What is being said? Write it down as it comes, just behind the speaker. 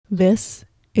This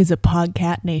is a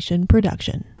Podcat Nation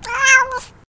production.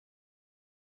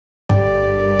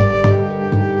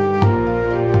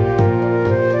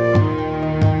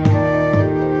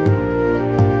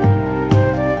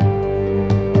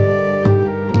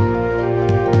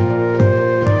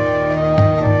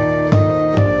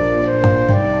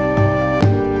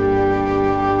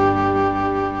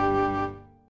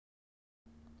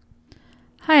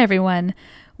 Hi, everyone.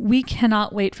 We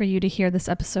cannot wait for you to hear this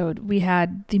episode. We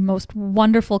had the most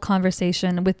wonderful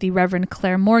conversation with the Reverend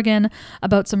Claire Morgan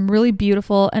about some really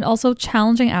beautiful and also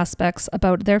challenging aspects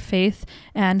about their faith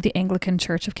and the Anglican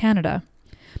Church of Canada.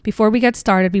 Before we get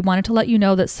started, we wanted to let you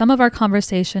know that some of our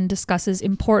conversation discusses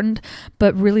important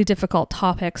but really difficult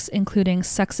topics, including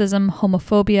sexism,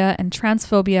 homophobia, and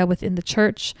transphobia within the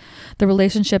church, the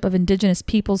relationship of Indigenous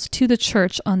peoples to the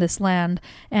church on this land,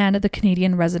 and the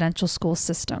Canadian residential school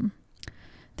system.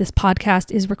 This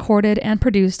podcast is recorded and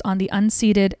produced on the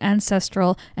unceded,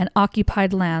 ancestral, and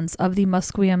occupied lands of the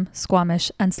Musqueam,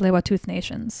 Squamish, and Tsleil-Waututh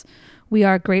nations. We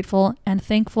are grateful and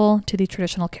thankful to the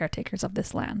traditional caretakers of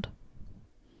this land.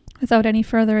 Without any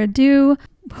further ado,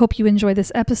 hope you enjoy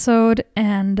this episode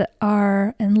and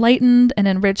are enlightened and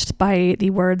enriched by the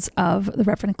words of the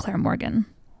Reverend Claire Morgan.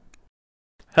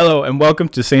 Hello and welcome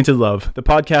to Sainted Love, the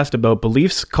podcast about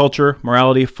beliefs, culture,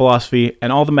 morality, philosophy,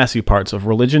 and all the messy parts of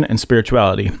religion and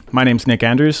spirituality. My name's Nick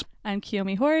Andrews. I'm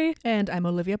Kiyomi Hori. And I'm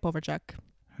Olivia Poverchuk.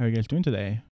 How are you guys doing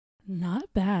today? Not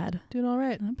bad. Doing all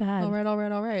right. Not bad. All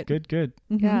right. Good.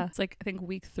 Mm-hmm. Yeah. It's like, I think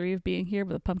week 3 of being here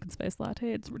with a pumpkin spice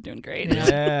latte. We're doing great.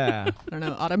 Yeah. I don't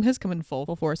know. Autumn has come in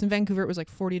full force. In Vancouver, it was like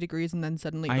 40 degrees and then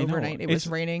suddenly overnight it was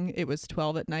raining. It was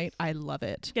 12 at night. I love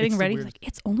it. Getting ready. Like,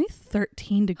 it's only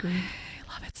 13 degrees.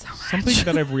 I love it so much. Something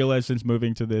that I've realized since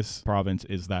moving to this province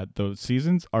is that those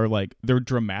seasons are like, they're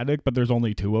dramatic, but there's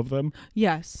only 2 of them.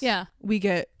 Yes. Yeah. We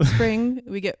get spring,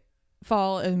 we get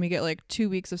fall, and we get like 2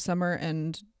 weeks of summer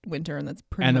and winter, and that's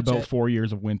pretty much about it. 4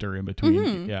 years of winter in between.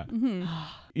 Mm-hmm. Yeah. Mm-hmm.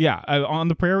 Yeah. On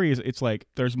the prairies, it's like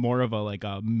there's more of a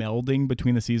melding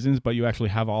between the seasons, but you actually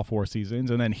have all 4 seasons.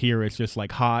 And then here it's just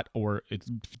like hot or it's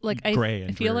Like gray.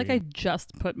 I feel like I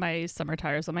just put my summer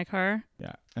tires on my car.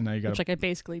 Yeah. And now you got which I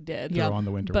basically did. throw on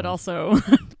the winter but ones. also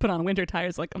put on winter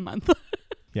tires like a month.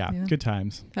 Yeah, good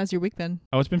times. How's your week been?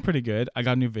 Oh, it's been pretty good. I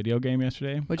got a new video game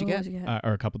yesterday. What'd you get?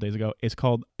 Or a couple days ago. It's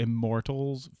called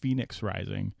Immortals Phoenix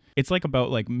Rising. It's like about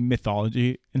like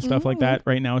mythology and stuff like that.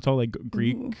 Right now it's all like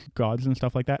Greek gods and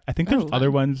stuff like that. I think there's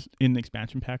other ones in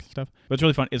expansion packs and stuff. But it's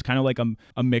really fun. It's kind of like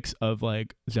a mix of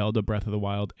like Zelda Breath of the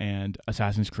Wild and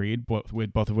Assassin's Creed, both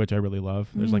of which I really love.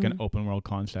 There's like an open world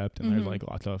concept and there's like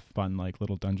lots of fun like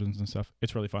little dungeons and stuff.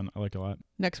 It's really fun. I like it a lot.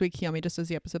 Next week, Kiyomi just does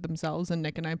the episode themselves and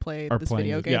Nick and I play this playing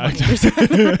video game.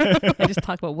 Yeah. I just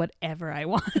talk about whatever I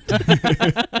want.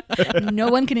 No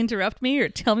one can interrupt me or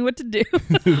tell me what to do.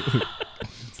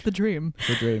 It's the dream.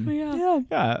 The dream.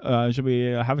 Yeah. Should we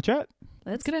have a chat?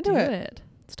 Let's get do into it. it.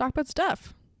 Let's talk about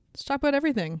stuff. Let's talk about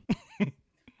everything.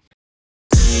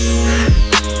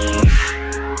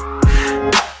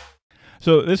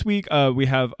 So this week we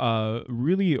have a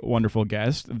really wonderful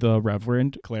guest, the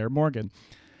Reverend Claire Morgan.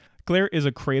 Claire is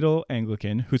a cradle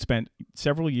Anglican who spent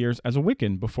several years as a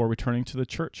Wiccan before returning to the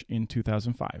church in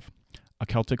 2005. A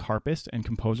Celtic harpist and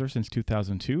composer since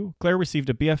 2002, Claire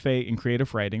received a BFA in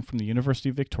creative writing from the University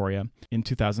of Victoria in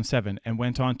 2007 and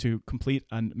went on to complete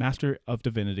a Master of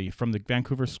Divinity from the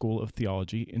Vancouver School of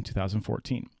Theology in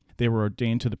 2014. They were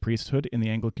ordained to the priesthood in the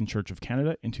Anglican Church of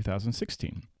Canada in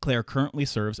 2016. Claire currently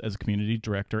serves as community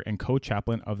director and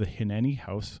co-chaplain of the Hineni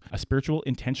House, a spiritual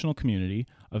intentional community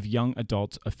of young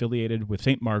adults affiliated with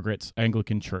St. Margaret's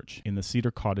Anglican Church in the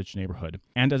Cedar Cottage neighborhood,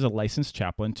 and as a licensed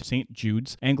chaplain to St.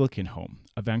 Jude's Anglican Home,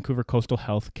 a Vancouver coastal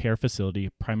health care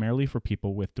facility primarily for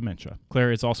people with dementia.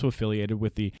 Claire is also affiliated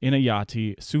with the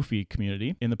Inayati Sufi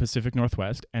community in the Pacific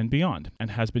Northwest and beyond,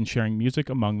 and has been sharing music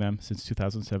among them since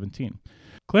 2017.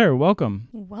 Claire, welcome.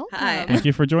 Welcome. Hi. Thank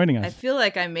you for joining us. I feel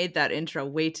like I made that intro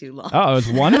way too long. Oh, it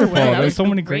was wonderful. That There's was so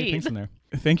many great. great things in there.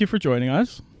 Thank you for joining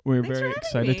us. We're Thanks very for having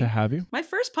excited me. to have you. My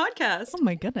first podcast. Oh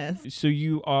my goodness. So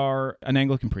you are an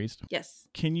Anglican priest. Yes.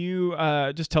 Can you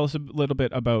just tell us a little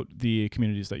bit about the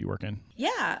communities that you work in?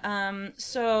 Yeah.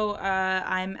 So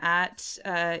I'm at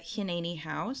Hineni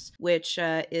House, which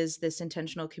is this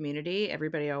intentional community.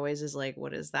 Everybody always is like,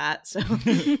 what is that? So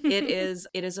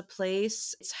it is a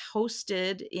place. It's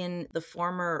hosted in the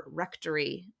former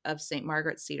rectory of St.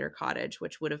 Margaret's Cedar Cottage,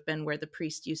 which would have been where the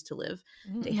priest used to live.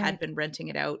 They had been renting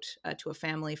it out to a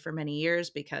family family for many years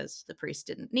because the priest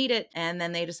didn't need it. And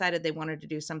then they decided they wanted to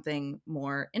do something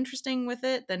more interesting with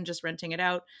it than just renting it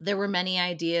out. There were many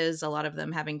ideas, a lot of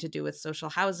them having to do with social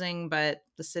housing, but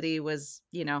the city was,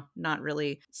 not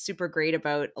really super great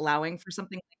about allowing for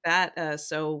something like that.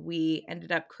 So we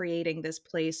ended up creating this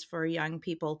place for young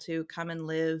people to come and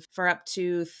live for up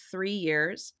to 3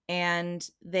 years. And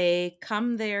they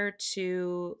come there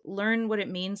to learn what it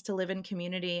means to live in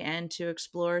community and to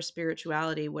explore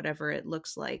spirituality, whatever it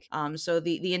looks like. So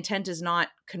the intent is not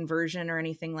conversion or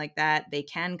anything like that. They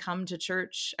can come to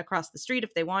church across the street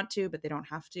if they want to, but they don't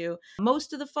have to.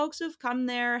 Most of the folks who've come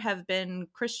there have been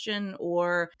Christian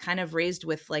or kind of raised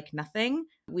with like nothing.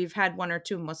 We've had 1 or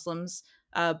 2 Muslims,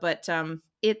 but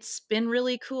it's been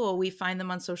really cool. We find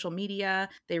them on social media.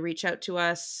 They reach out to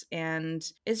us, and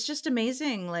it's just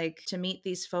amazing, like, to meet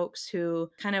these folks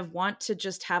who kind of want to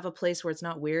just have a place where it's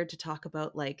not weird to talk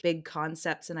about like big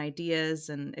concepts and ideas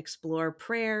and explore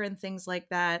prayer and things like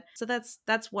that. So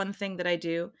that's one thing that I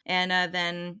do. And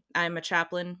then I'm a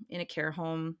chaplain in a care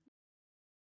home,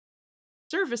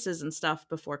 services and stuff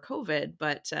before COVID,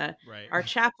 but Right. our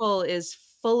chapel is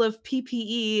full of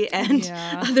PPE and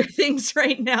other things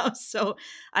right now. So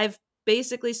I've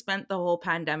basically spent the whole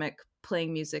pandemic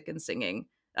playing music and singing,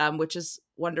 which is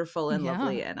wonderful and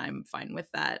lovely, and I'm fine with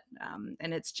that.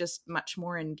 And it's just much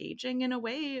more engaging in a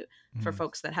way for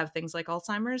folks that have things like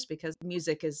Alzheimer's, because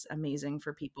music is amazing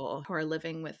for people who are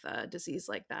living with a disease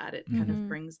like that. It kind of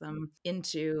brings them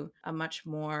into a much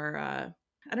more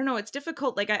I don't know, it's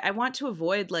difficult. Like I want to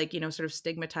avoid like, sort of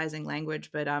stigmatizing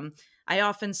language, but I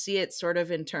often see it sort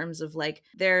of in terms of like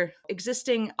they're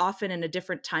existing often in a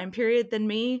different time period than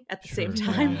me at the same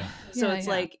time. Yeah. So it's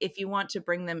like, if you want to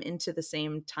bring them into the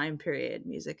same time period,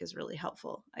 music is really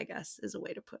helpful, I guess, is a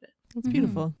way to put it. That's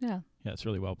beautiful. Yeah. Yeah, it's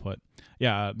really well put.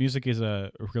 Yeah, music is a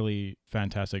really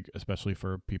fantastic, especially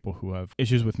for people who have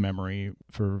issues with memory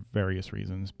for various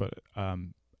reasons, but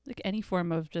like any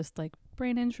form of just like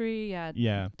brain injury,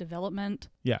 development,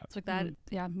 it's like that.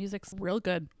 Yeah, music's real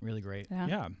good, really great.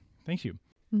 Yeah. Thank you.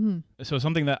 Mm-hmm. So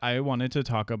something that I wanted to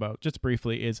talk about just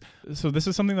briefly is, so this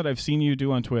is something that I've seen you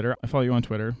do on Twitter. I follow you on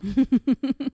Twitter.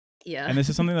 Yeah. And this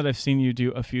is something that I've seen you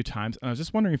do a few times. And I was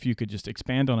just wondering if you could just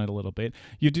expand on it a little bit.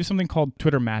 You do something called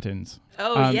Twitter Matins.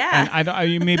 Oh, yeah.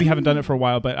 And you maybe haven't done it for a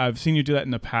while, but I've seen you do that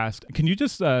in the past. Can you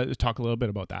just talk a little bit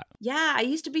about that? Yeah, I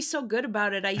used to be so good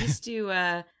about it. I used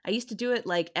to do it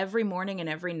like every morning and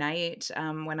every night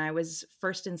when I was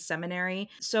first in seminary.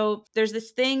 So there's this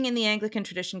thing in the Anglican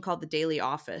tradition called the daily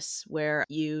office, where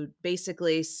you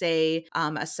basically say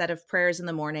a set of prayers in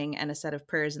the morning and a set of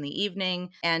prayers in the evening.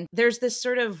 And there's this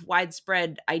sort of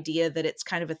widespread idea that it's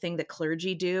kind of a thing that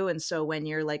clergy do. And so when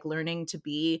you're like learning to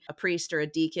be a priest or a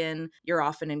deacon, you're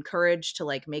often encouraged to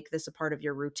like make this a part of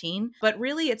your routine. But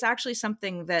really, it's actually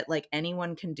something that like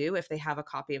anyone can do if they have a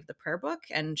copy of the prayer book,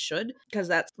 and should, because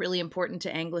that's really important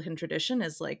to Anglican tradition,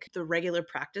 is like the regular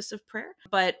practice of prayer.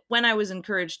 But when I was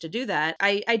encouraged to do that,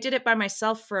 I did it by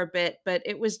myself for a bit, but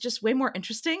it was just way more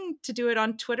interesting to do it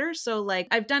on Twitter. So like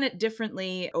I've done it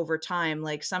differently over time.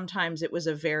 Like sometimes it was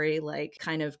a very like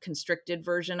kind of constricted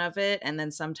version of it, and then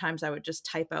sometimes I would just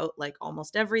type out like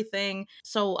almost everything.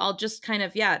 So I'll just kind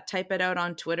of type it out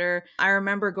on Twitter. I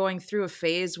remember going through a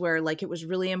phase where like it was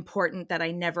really important that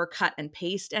I never cut and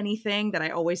paste anything, that I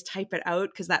always type it out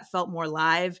because that felt more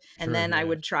live. And then I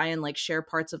would try and like share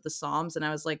parts of the Psalms, and I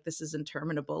was like, this is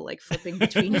interminable, like flipping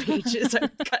between pages. I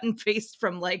would cut and paste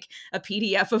from like a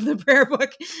PDF of the prayer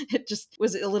book. It just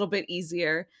was a little bit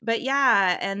easier. But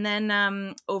yeah, and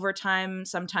then over time,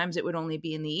 sometimes it would only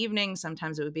be in the evening,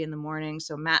 sometimes it would be in the morning.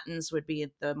 So Matins would be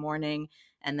in the morning,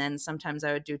 and then sometimes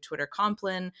I would do Twitter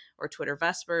Compline or Twitter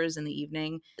Vespers in the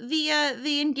evening.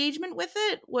 The engagement with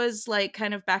it was like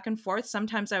kind of back and forth.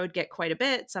 Sometimes I would get quite a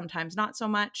bit, sometimes not so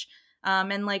much.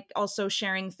 And like also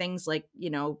sharing things like,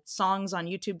 songs on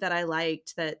YouTube that I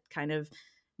liked that kind of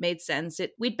made sense.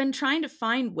 We'd been trying to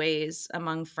find ways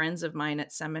among friends of mine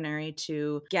at seminary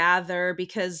to gather,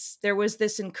 because there was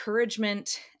this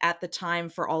encouragement at the time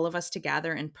for all of us to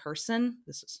gather in person.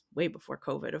 This was way before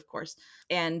COVID, of course.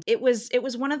 And it was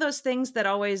one of those things that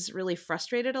always really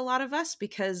frustrated a lot of us,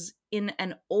 because in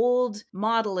an old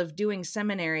model of doing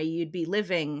seminary, you'd be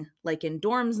living like in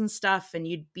dorms and stuff, and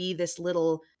you'd be this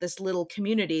little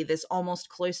community, this almost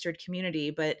cloistered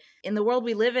community. But in the world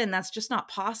we live in, that's just not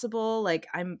possible. Like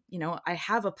I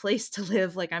have a place to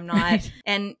live, like I'm not.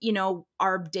 And,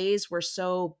 our days were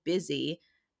so busy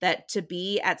that to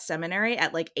be at seminary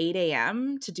at like 8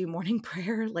 a.m. to do morning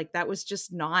prayer, like that was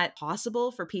just not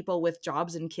possible for people with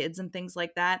jobs and kids and things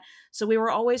like that. So we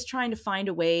were always trying to find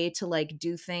a way to like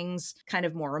do things kind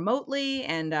of more remotely.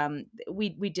 And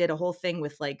we did a whole thing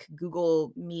with like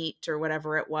Google Meet or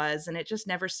whatever it was, and it just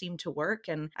never seemed to work.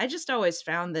 And I just always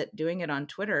found that doing it on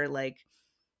Twitter like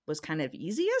was kind of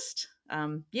easiest.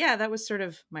 Yeah, that was sort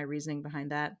of my reasoning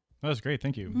behind that. That was great.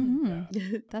 Thank you. Mm-hmm.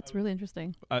 Yeah. That's really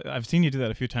interesting. I've seen you do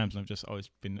that a few times, and I've just always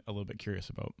been a little bit curious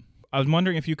about. I was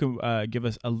wondering if you could give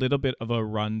us a little bit of a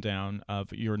rundown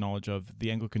of your knowledge of the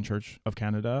Anglican Church of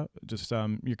Canada, just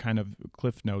your kind of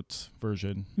Cliff Notes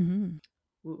version. Mm-hmm.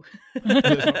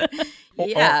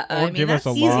 Yeah, or give us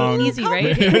a long, easy,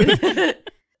 right?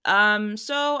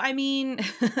 So I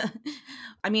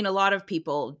mean, a lot of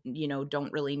people,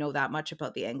 don't really know that much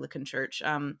about the Anglican Church.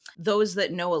 Those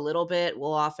that know a little bit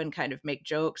will often kind of make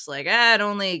jokes like,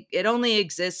 it only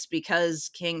exists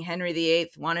because King Henry VIII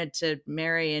wanted to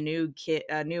marry a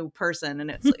new person,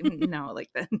 and it's like, no, like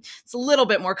that. It's a little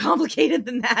bit more complicated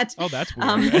than that. Oh, that's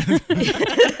weird.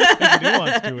 There's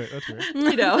nuance to it. That's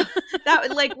weird.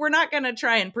 That like we're not going to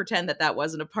try and pretend that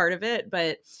wasn't a part of it,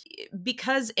 but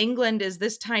because England is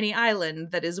this tiny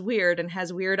island that is weird and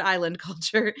has weird island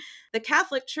culture, the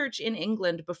Catholic Church in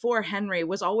England before Henry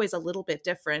was always a little bit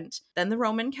different than the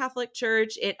Roman Catholic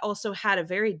Church. It also had a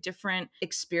very different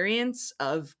experience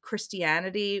of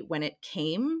Christianity when it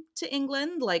came to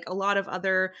England. Like a lot of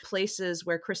other places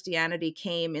where Christianity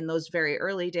came in those very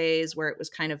early days, where it was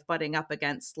kind of butting up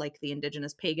against like the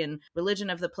indigenous pagan religion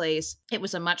of the place, it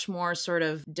was a much more sort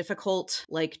of difficult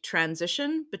like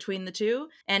transition between the two.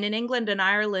 And in England and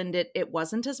Ireland, it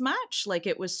wasn't as much. Like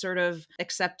it was sort of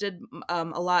accepted a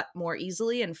lot more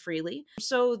easily and freely.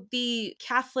 So the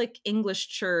Catholic English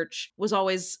Church was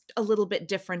always a little bit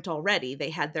different already.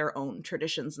 They had their own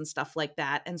traditions and stuff like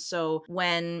that. And so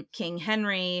when King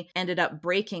Henry ended up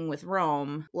breaking with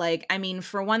Rome, like, I mean,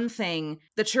 for one thing,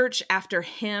 the church after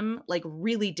him, like,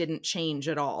 really didn't change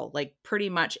at all. Like, pretty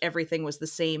much everything was the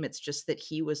same. It's just that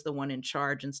he was the one in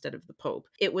charge instead of the Pope.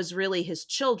 It was really his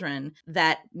children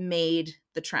that made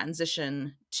the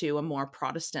transition to a more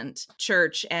Protestant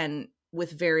church, and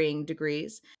with varying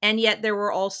degrees. And yet there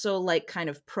were also like kind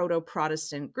of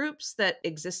proto-Protestant groups that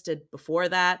existed before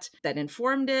that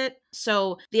informed it.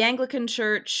 So the Anglican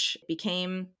Church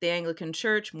became the Anglican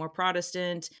Church, more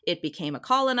Protestant. It became a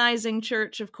colonizing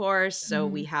church, of course. So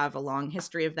we have a long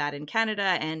history of that in Canada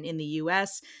and in the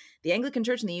US. The Anglican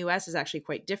Church in the US is actually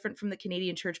quite different from the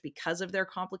Canadian Church because of their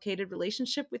complicated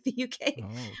relationship with the UK. Oh,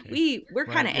 okay. We're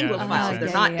kind of Anglophiles.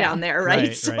 They're not down there,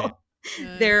 right? So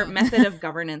their method of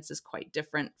governance is quite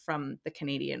different from the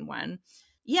Canadian one.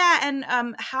 Yeah,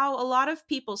 and how a lot of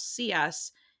people see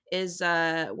us is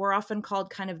we're often called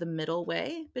kind of the middle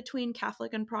way between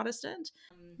Catholic and Protestant.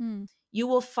 You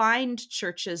will find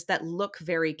churches that look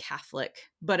very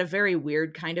Catholic, but a very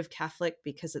weird kind of Catholic,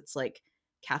 because it's like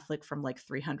Catholic from like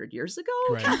 300 years ago,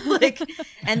 right. Catholic.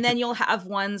 And then you'll have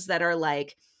ones that are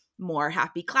like more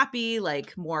happy clappy,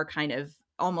 like more kind of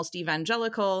almost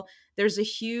evangelical. There's a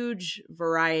huge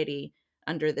variety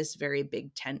under this very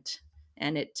big tent.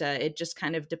 And it just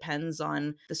kind of depends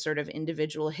on the sort of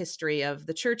individual history of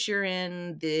the church you're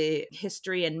in, the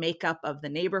history and makeup of the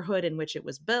neighborhood in which it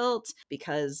was built,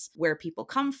 because where people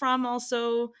come from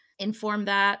also inform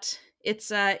that. It's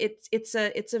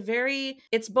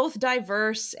both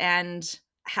diverse and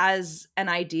has an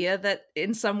idea that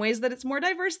in some ways that it's more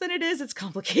diverse than it is. It's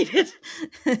complicated.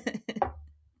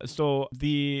 So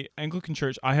the Anglican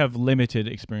Church, I have limited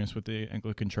experience with the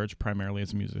Anglican Church, primarily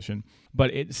as a musician,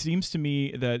 but it seems to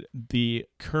me that the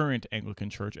current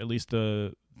Anglican Church, at least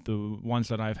the ones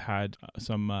that I've had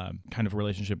some kind of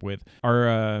relationship with,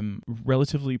 are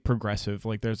relatively progressive.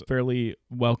 Like there's fairly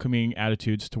welcoming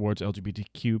attitudes towards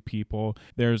LGBTQ people.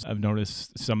 I've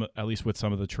noticed some, at least with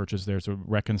some of the churches, there's a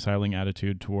reconciling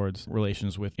attitude towards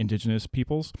relations with Indigenous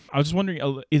peoples. I was just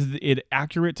wondering, is it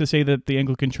accurate to say that the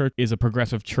Anglican Church is a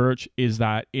progressive church? Is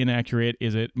that inaccurate?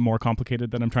 Is it more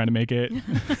complicated than I'm trying to make it?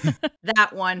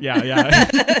 That one. Yeah.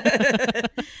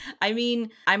 I mean,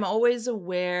 I'm always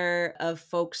aware of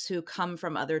folks who come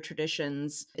from other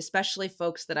traditions, especially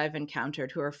folks that I've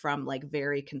encountered who are from like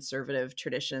very conservative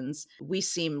traditions. We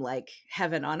seem like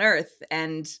heaven on earth.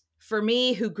 And for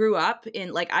me, who grew up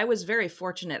in, like, I was very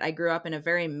fortunate. I grew up in a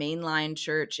very mainline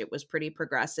church. It was pretty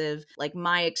progressive. Like,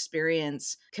 my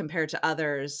experience compared to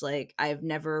others, like, I've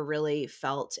never really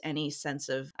felt any sense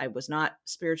of, I was not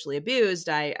spiritually abused.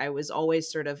 I was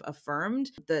always sort of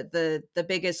affirmed. The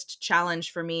biggest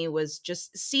challenge for me was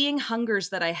just seeing hungers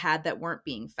that I had that weren't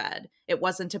being fed. It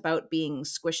wasn't about being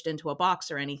squished into a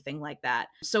box or anything like that.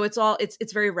 So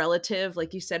it's very relative.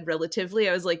 Like you said, relatively.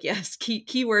 I was like, yes,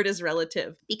 keyword is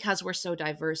relative. Because we're so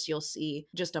diverse, you'll see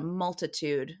just a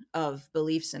multitude of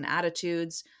beliefs and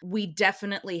attitudes. We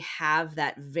definitely have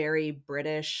that very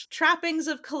British trappings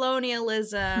of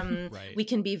colonialism. Right. We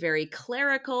can be very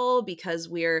clerical because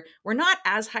we're not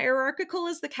as hierarchical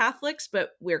as the Catholics,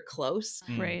 but we're close.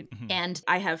 Right. And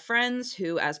I have friends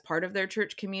who, as part of their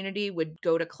church community, would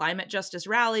go to climate justice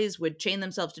rallies, would chain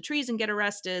themselves to trees and get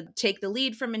arrested, take the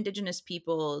lead from Indigenous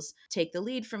peoples, take the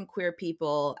lead from queer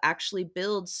people, actually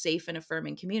build safe and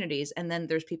affirming communities. And then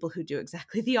there's people who do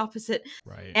exactly the opposite.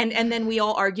 Right. And then we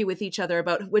all argue with each other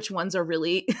about which ones are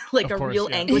really like of course, real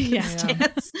Anglican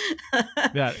stance.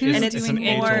 Yeah, and it's an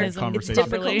age-old conversation. It's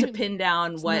difficult to pin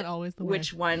down Isn't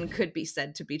which one could be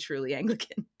said to be truly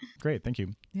Anglican. Great, thank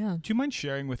you. Yeah. Do you mind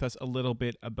sharing with us a little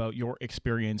bit about your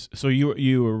experience? So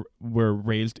you were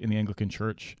raised in the Anglican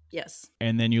Church. Yes.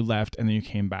 And then you left and then you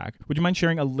came back. Would you mind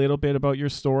sharing a little bit about your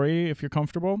story if you're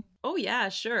comfortable? Oh yeah,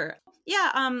 sure.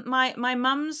 Yeah, my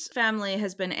mom's family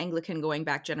has been Anglican going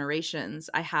back generations.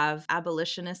 I have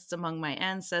abolitionists among my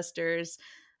ancestors.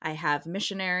 I have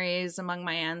missionaries among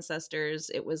my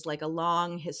ancestors. It was like a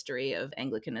long history of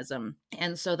Anglicanism.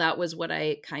 And so that was what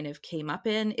I kind of came up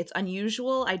in. It's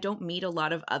unusual. I don't meet a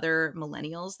lot of other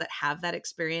millennials that have that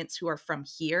experience who are from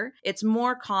here. It's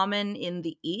more common in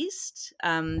the East.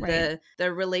 Right.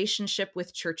 The relationship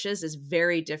with churches is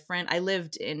very different. I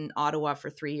lived in Ottawa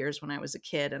for 3 years when I was a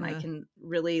kid, and I can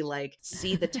really like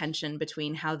see the tension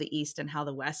between how the East and how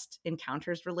the West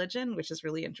encounters religion, which is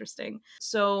really interesting.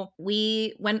 So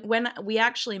when we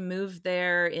actually moved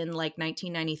there in like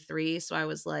 1993, so I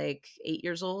was like 8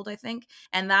 years old, I think.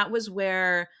 And that was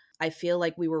where I feel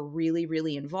like we were really,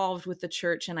 really involved with the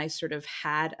church, and I sort of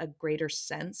had a greater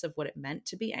sense of what it meant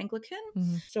to be Anglican.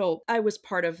 Mm-hmm. So I was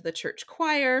part of the church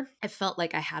choir. I felt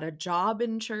like I had a job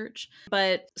in church,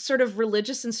 but sort of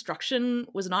religious instruction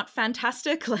was not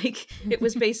fantastic. Like it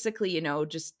was basically,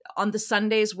 just on the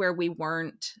Sundays where we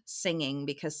weren't singing,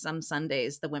 because some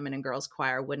Sundays the women and girls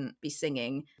choir wouldn't be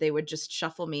singing. They would just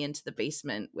shuffle me into the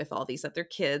basement with all these other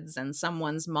kids and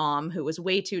someone's mom who was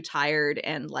way too tired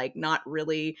and like not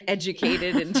really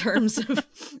educated in terms of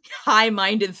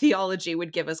high-minded theology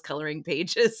would give us coloring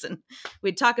pages, and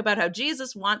we'd talk about how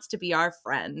Jesus wants to be our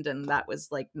friend, and that was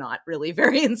like not really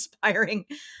very inspiring.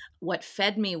 What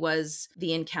fed me was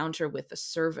the encounter with the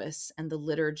service and the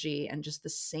liturgy and just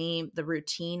the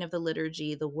routine of the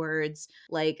liturgy, the words.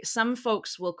 Like some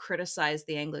folks will criticize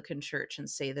the Anglican Church and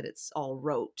say that it's all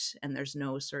rote and there's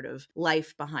no sort of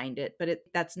life behind it, but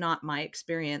that's not my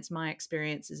experience. My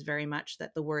experience is very much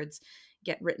that the words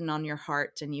get written on your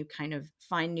heart and you kind of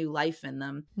find new life in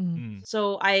them.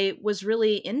 So I was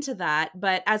really into that.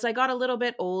 But as I got a little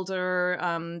bit older,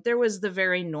 there was the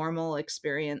very normal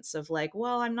experience of like,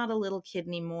 well, I'm not a little kid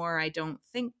anymore. I don't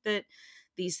think that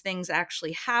these things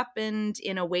actually happened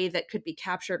in a way that could be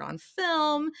captured on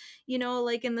film,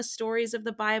 like in the stories of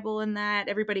the Bible, and that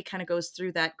everybody kind of goes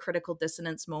through that critical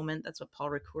dissonance moment. That's what Paul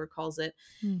Ricoeur calls it.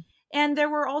 And there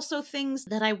were also things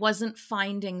that I wasn't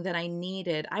finding that I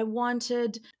needed. I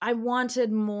wanted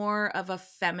more of a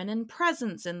feminine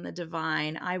presence in the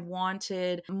divine. I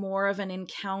wanted more of an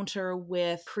encounter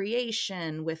with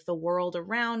creation, with the world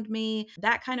around me,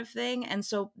 that kind of thing. And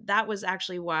so that was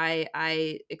actually why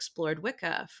I explored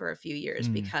Wicca for a few years,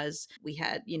 because we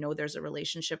had, there's a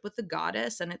relationship with the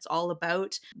goddess, and it's all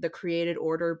about the created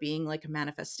order being like a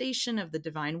manifestation of the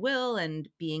divine will and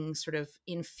being sort of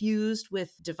infused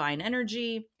with divine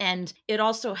energy. And it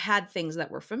also had things that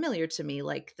were familiar to me,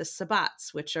 like the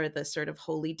Sabbats, which are the sort of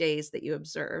holy days that you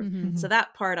observe. So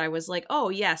that part I was like, oh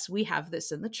yes, we have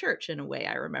this in the church in a way.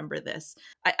 I remember this.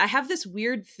 I have this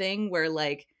weird thing where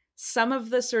like some of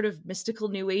the sort of mystical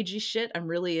new agey shit I'm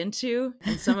really into,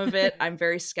 and some of it I'm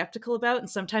very skeptical about, and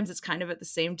sometimes it's kind of at the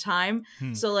same time.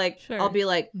 So like I'll be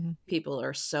like, people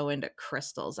are so into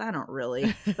crystals. I don't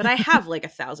really, but I have like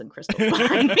 1,000 crystals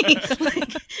behind me.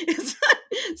 Like,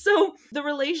 so the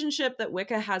relationship that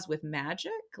Wicca has with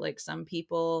magic, like some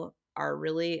people are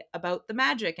really about the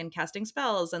magic and casting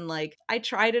spells, and like I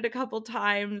tried it a couple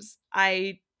times.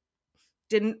 I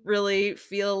didn't really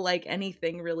feel like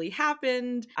anything really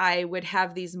happened. I would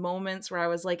have these moments where I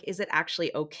was like, is it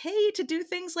actually okay to do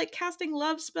things like casting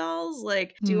love spells?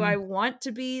 Like, do I want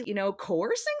to be,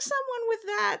 coercing someone with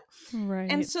that?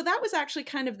 Right. And so that was actually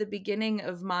kind of the beginning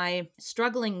of my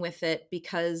struggling with it,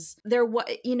 because there was,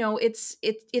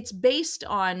 it's based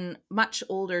on much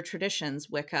older traditions,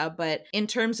 Wicca, but in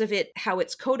terms of how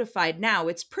it's codified now,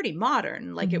 it's pretty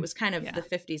modern. Like it was kind of the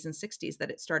 50s and 60s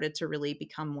that it started to really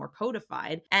become more codified.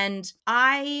 And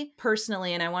I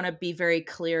personally, and I want to be very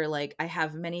clear, like I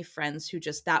have many friends who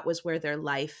that was where their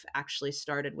life actually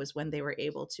started, was when they were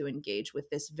able to engage with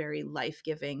this very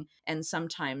life-giving and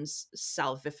sometimes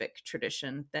salvific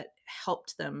tradition that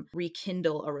helped them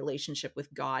rekindle a relationship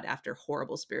with God after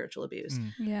horrible spiritual abuse.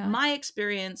 Yeah. My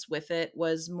experience with it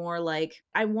was more like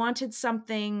I wanted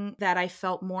something that I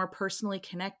felt more personally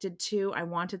connected to. I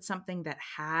wanted something that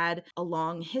had a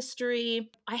long history.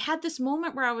 I had this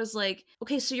moment where I was like,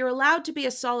 okay, so you're allowed to be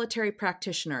a solitary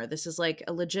practitioner. This is like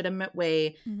a legitimate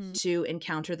way to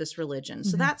encounter this religion.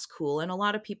 So that's cool. And a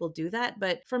lot of people do that.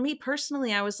 But for me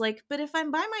personally, I was like, but if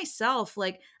I'm by myself,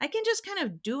 like I can just kind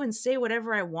of do and say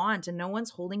whatever I want and no one's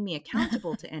holding me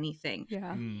accountable to anything.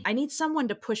 Yeah. I need someone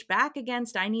to push back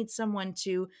against. I need someone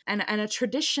to, and a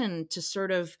tradition to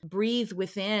sort of breathe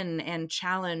within and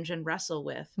challenge and wrestle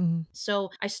with. So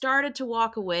I started to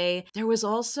walk away. There was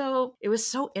also, it was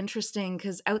so interesting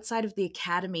because outside of the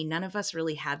academy, none of us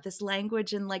really had this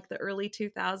language in like the early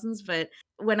 2000s. But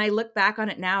when I look back on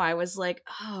it now, I was like,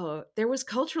 oh, there was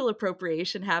cultural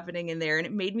appropriation happening in there, and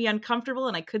it made me uncomfortable,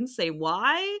 and I couldn't say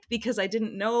why because I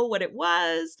didn't know what it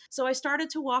was. So I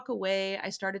started to walk away. I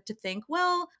started to think,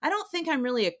 well, I don't think I'm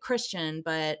really a Christian,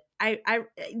 but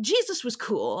Jesus was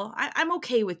cool. I'm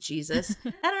okay with Jesus.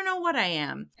 I don't know what I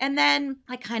am. And then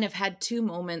I kind of had two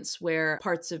moments where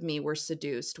parts of me were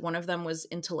seduced. One of them was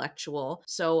intellectual.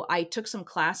 So I took some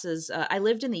classes. I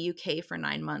lived in the UK for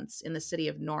 9 months in the city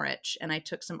of Norwich, and I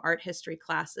took some art history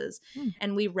classes.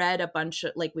 And we read a bunch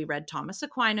of, we read Thomas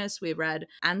Aquinas, we read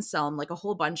Anselm, like a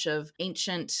whole bunch of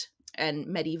ancient and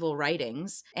medieval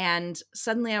writings. And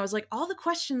suddenly I was like, all the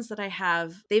questions that I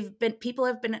have, people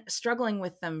have been struggling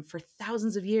with them for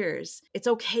thousands of years. It's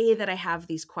okay that I have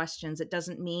these questions. It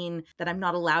doesn't mean that I'm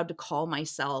not allowed to call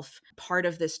myself part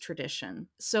of this tradition.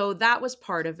 So that was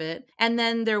part of it. And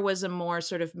then there was a more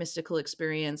sort of mystical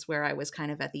experience where I was kind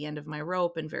of at the end of my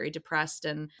rope and very depressed.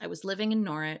 And I was living in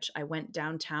Norwich. I went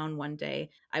downtown one day.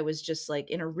 I was just like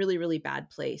in a really, really bad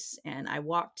place. And I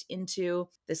walked into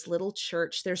this little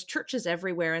church. There's churches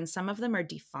everywhere, and some of them are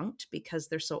defunct because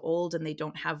they're so old and they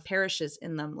don't have parishes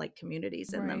in them, like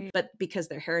communities in them. But because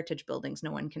they're heritage buildings,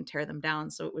 no one can tear them down.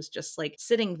 So it was just like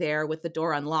sitting there with the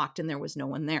door unlocked and there was no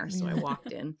one there. So I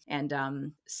walked in and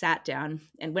sat down.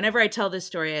 And whenever I tell this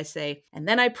story, I say, and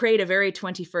then I prayed a very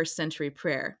 21st century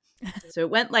prayer. So it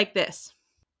went like this.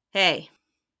 Hey,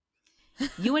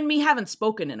 you and me haven't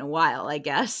spoken in a while, I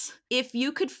guess. If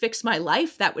you could fix my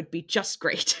life, that would be just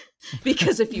great.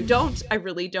 Because if you don't, I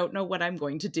really don't know what I'm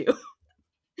going to do.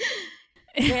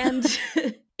 And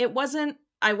I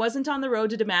wasn't on the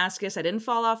road to Damascus. I didn't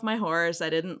fall off my horse.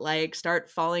 I didn't like start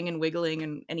falling and wiggling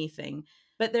and anything.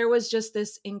 But there was just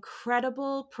this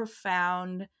incredible,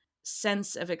 profound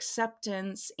sense of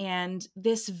acceptance and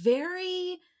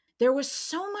there was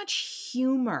so much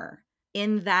humor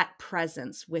in that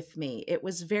presence with me. It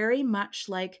was very much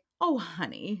like, oh,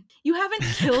 honey, you haven't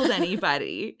killed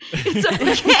anybody. It's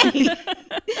okay.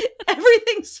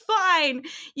 Everything's fine.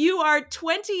 You are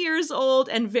 20 years old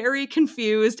and very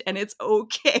confused, and it's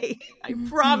okay. I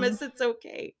promise it's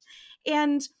okay.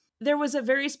 And there was a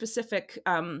very specific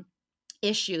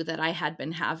issue that I had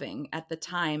been having at the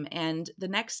time. And the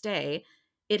next day,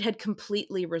 it had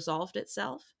completely resolved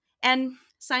itself. And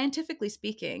scientifically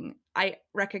speaking, I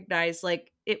recognize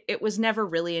like it was never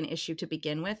really an issue to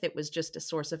begin with. It was just a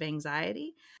source of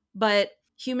anxiety. But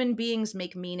human beings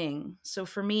make meaning. So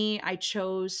for me, I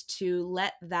chose to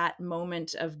let that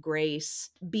moment of grace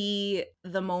be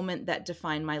the moment that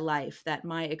defined my life, that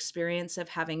my experience of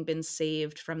having been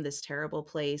saved from this terrible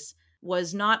place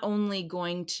was not only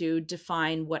going to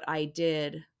define what I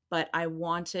did, but I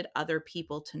wanted other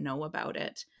people to know about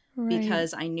it. Right.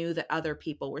 Because I knew that other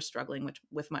people were struggling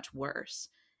with much worse.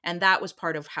 And that was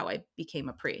part of how I became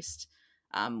a priest,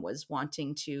 was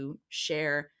wanting to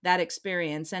share that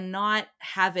experience and not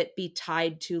have it be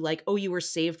tied to like, oh, you were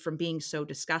saved from being so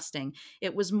disgusting.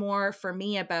 It was more for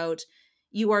me about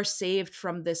you are saved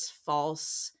from this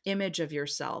false image of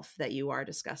yourself that you are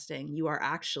disgusting. You are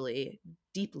actually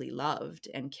deeply loved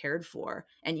and cared for,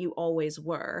 and you always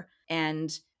were. And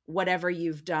whatever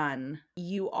you've done,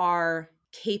 you are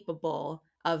capable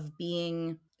of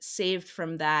being saved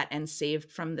from that and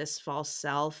saved from this false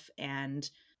self, and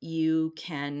you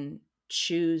can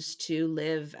choose to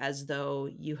live as though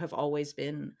you have always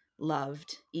been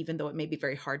loved, even though it may be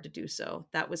very hard to do so.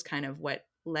 That was kind of what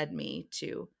led me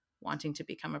to wanting to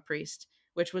become a priest,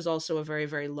 which was also a very,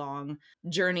 very long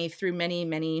journey through many,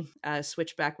 many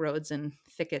switchback roads and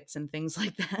thickets and things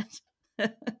like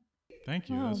that. Thank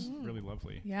you. That's really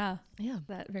lovely. Yeah. Yeah.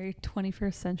 That very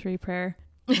 21st century prayer.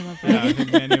 I love that. Yeah, I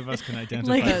think many of us can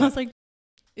identify. I was like,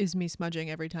 is me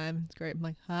smudging every time. It's great. I'm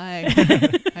like, hi,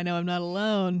 I know I'm not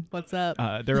alone. What's up?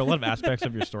 There are a lot of aspects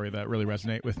of your story that really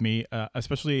resonate with me,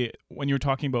 especially when you're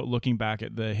talking about looking back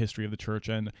at the history of the church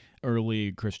and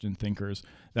early Christian thinkers.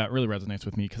 That really resonates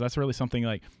with me because that's really something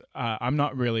like I'm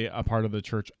not really a part of the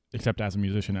church except as a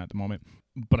musician at the moment,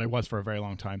 but I was for a very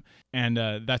long time. And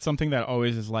that's something that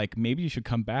always is like, maybe you should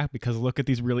come back because look at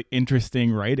these really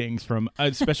interesting writings from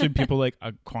especially people like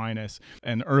Aquinas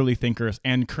and early thinkers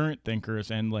and current thinkers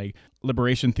and like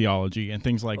liberation theology and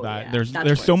things like that. Yeah.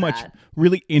 There's so much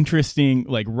really interesting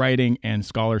like writing and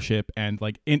scholarship and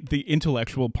like the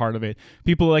intellectual part of it.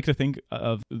 People like to think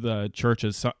of the church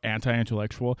as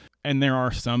anti-intellectual, and there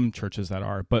are some churches that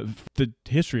are, but the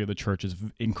history of the church is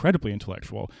incredibly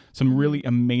intellectual. Some really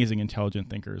amazing, intelligent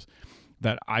thinkers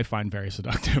that I find very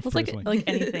seductive. It's personally. like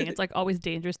anything. It's like always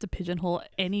dangerous to pigeonhole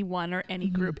anyone or any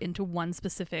group into one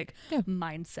specific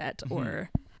mindset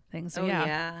or thing. So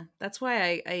yeah. That's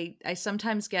why I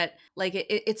sometimes get like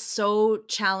it's so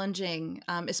challenging,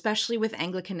 especially with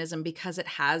Anglicanism, because it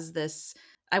has this.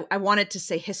 I wanted to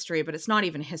say history, but it's not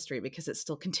even history because it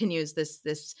still continues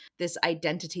this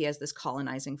identity as this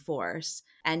colonizing force,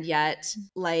 and yet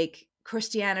like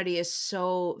Christianity is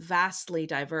so vastly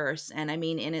diverse. And I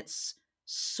mean, in its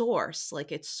source,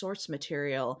 like its source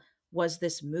material was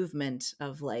this movement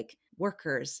of like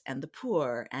workers and the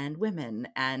poor and women,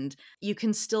 and you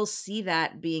can still see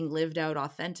that being lived out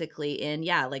authentically in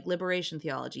like liberation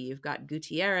theology. You've got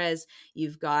Gutierrez,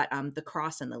 you've got The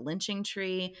Cross and the Lynching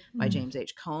Tree by James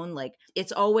H. Cone. Like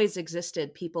it's always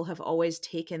existed. People have always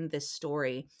taken this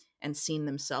story and seen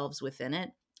themselves within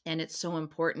it. And it's so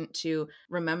important to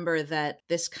remember that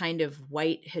this kind of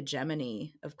white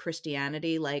hegemony of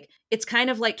Christianity, like it's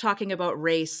kind of like talking about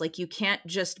race. Like you can't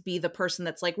just be the person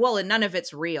that's like, well, and none of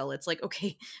it's real. It's like,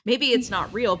 okay, maybe it's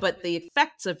not real, but the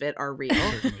effects of it are real.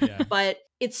 But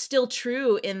it's still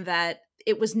true in that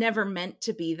it was never meant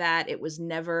to be that. It was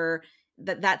never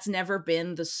that's never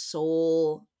been the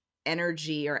sole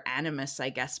energy or animus,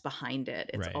 I guess, behind it.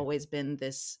 It's always been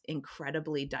this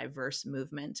incredibly diverse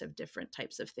movement of different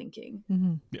types of thinking.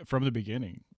 Yeah, from the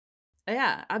beginning.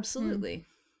 Yeah, absolutely.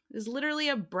 There's literally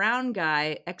a brown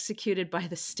guy executed by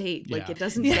the state. Like it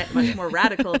doesn't get much more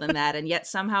radical than that. And yet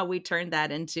somehow we turned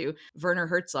that into Werner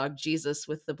Herzog, Jesus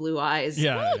with the blue eyes,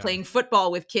 playing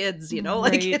football with kids, you know,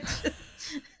 like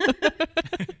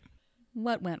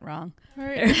what went wrong?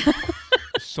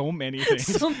 So many things.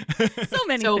 So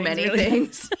many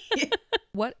things.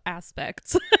 What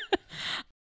aspects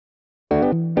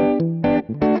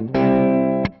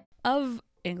of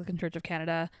Anglican Church of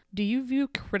Canada do you view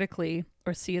critically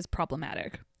or see as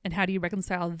problematic? And how do you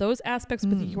reconcile those aspects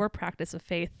with your practice of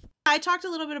faith? I talked a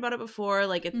little bit about it before,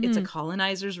 like it's a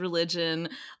colonizer's religion.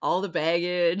 All the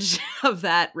baggage of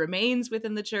that remains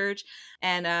within the church.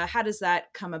 And how does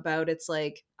that come about? It's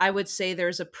like, I would say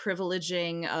there's a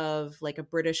privileging of like a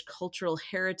British cultural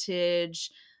heritage,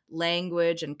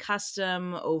 language and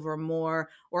custom over more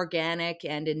organic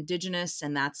and indigenous.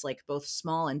 And that's like both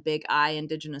small and big I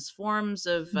indigenous forms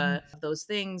of those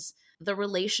things. The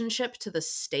relationship to the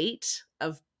state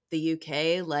of the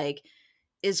UK, like,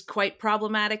 is quite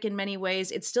problematic in many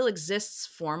ways. It still exists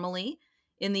formally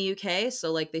in the UK.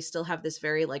 So like they still have this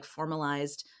very like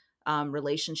formalized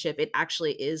relationship. It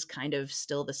actually is kind of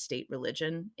still the state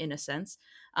religion in a sense.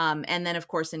 And then of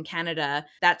course in Canada,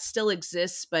 that still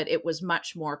exists, but it was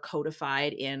much more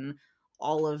codified in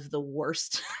all of the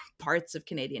worst parts of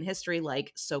Canadian history,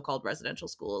 like so-called residential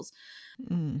schools.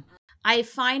 I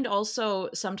find also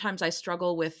sometimes I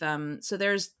struggle with, so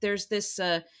there's this,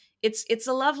 it's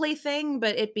a lovely thing,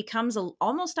 but it becomes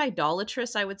almost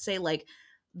idolatrous, I would say, like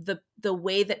the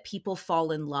way that people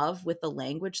fall in love with the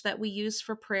language that we use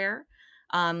for prayer.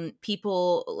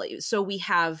 So we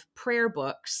have prayer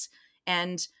books,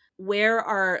 and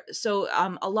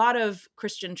a lot of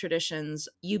Christian traditions,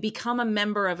 you become a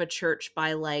member of a church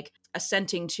by like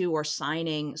assenting to or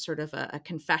signing sort of a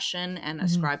confession and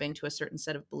ascribing to a certain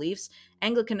set of beliefs.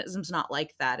 Anglicanism's not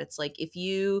like that. It's like if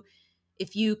you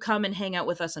come and hang out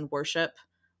with us and worship,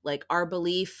 like our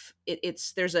belief,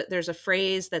 there's a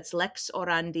phrase that's lex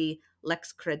orandi,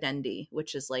 lex credendi,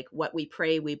 which is like what we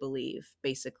pray, we believe,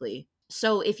 basically.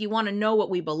 So if you want to know what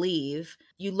we believe,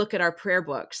 you look at our prayer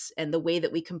books and the way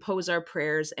that we compose our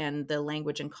prayers and the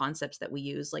language and concepts that we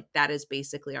use. Like, that is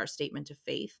basically our statement of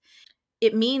faith.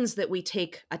 It means that we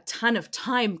take a ton of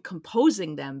time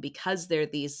composing them because they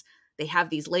have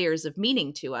these layers of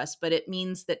meaning to us, but it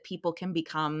means that people can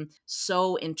become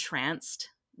so entranced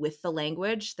with the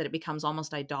language that it becomes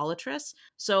almost idolatrous.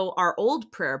 So our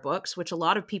old prayer books, which a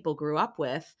lot of people grew up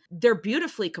with, they're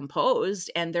beautifully composed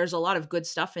and there's a lot of good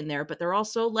stuff in there, but they're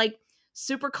also like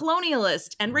super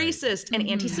colonialist and racist and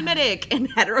anti-Semitic and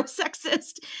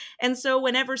heterosexist. And so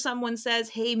whenever someone says,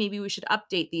 hey, maybe we should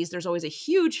update these, there's always a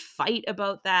huge fight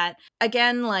about that.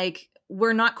 Again, like,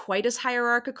 we're not quite as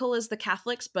hierarchical as the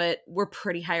Catholics, but we're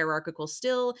pretty hierarchical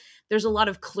still. There's a lot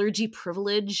of clergy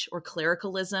privilege or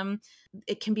clericalism.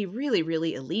 It can be really,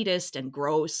 really elitist and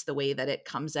gross the way that it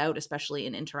comes out, especially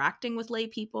in interacting with lay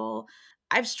people.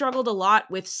 I've struggled a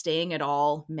lot with staying at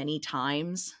all many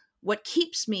times. What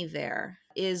keeps me there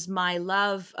is my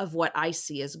love of what I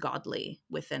see as godly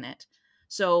within it.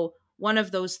 So one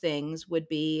of those things would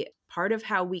be part of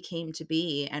how we came to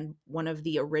be. And one of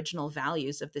the original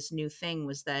values of this new thing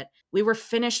was that we were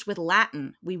finished with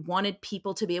Latin. We wanted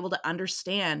people to be able to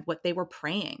understand what they were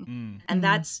praying. And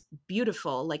that's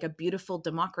beautiful, like a beautiful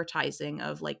democratizing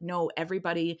of like, no,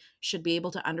 everybody should be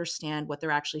able to understand what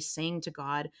they're actually saying to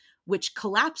God, which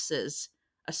collapses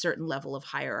a certain level of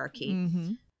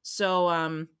hierarchy.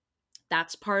 So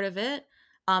that's part of it.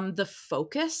 The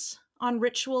focus on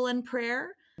ritual and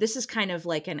prayer. This is kind of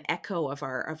like an echo of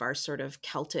our sort of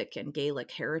Celtic and Gaelic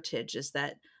heritage, is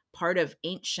that part of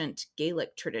ancient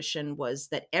Gaelic tradition was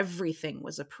that everything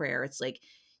was a prayer. It's like,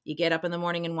 you get up in the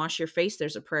morning and wash your face,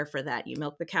 there's a prayer for that. You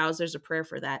milk the cows, there's a prayer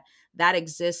for that. That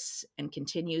exists and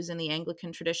continues in the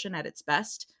Anglican tradition at its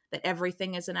best, that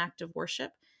everything is an act of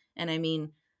worship. And I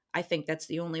mean, I think that's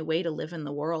the only way to live in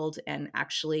the world and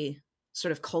actually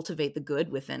sort of cultivate the good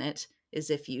within it,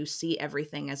 is if you see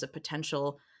everything as a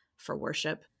potential for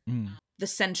worship. The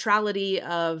centrality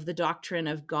of the doctrine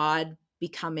of God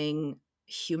becoming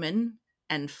human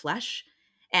and flesh,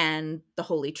 and the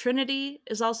Holy Trinity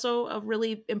is also a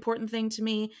really important thing to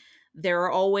me. There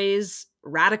are always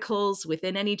radicals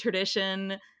within any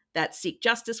tradition that seek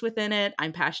justice within it.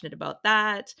 I'm passionate about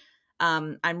that.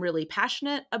 I'm really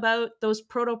passionate about those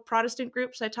proto-Protestant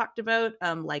groups I talked about,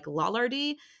 like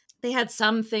Lollardy. They had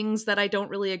some things that I don't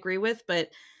really agree with, but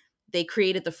they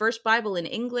created the first Bible in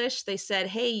English. They said,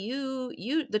 hey,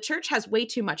 the church has way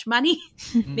too much money.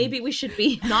 Maybe we should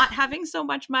be not having so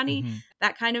much money,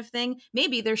 that kind of thing.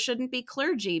 Maybe there shouldn't be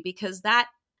clergy because that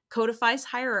codifies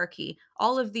hierarchy.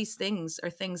 All of these things are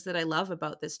things that I love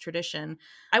about this tradition.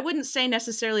 I wouldn't say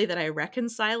necessarily that I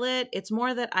reconcile it. It's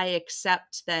more that I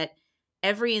accept that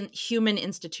every human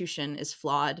institution is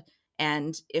flawed.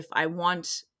 And if I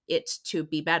want it to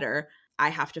be better, I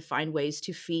have to find ways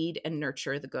to feed and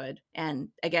nurture the good. And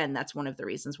again, that's one of the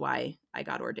reasons why I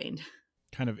got ordained.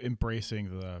 Kind of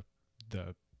embracing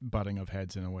the butting of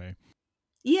heads in a way.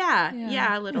 Yeah,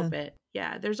 a little bit.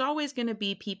 Yeah, there's always going to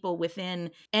be people within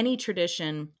any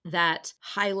tradition that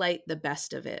highlight the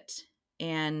best of it.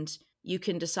 And you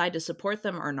can decide to support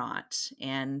them or not.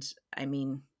 And I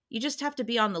mean, you just have to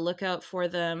be on the lookout for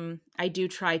them. I do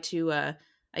try to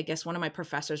I guess one of my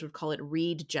professors would call it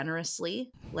read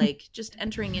generously, like just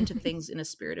entering into things in a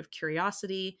spirit of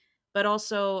curiosity, but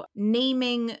also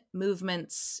naming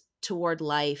movements toward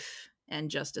life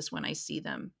and justice when I see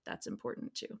them. That's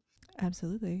important too.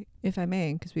 Absolutely. If I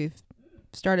may, because we've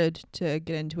started to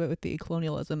get into it with the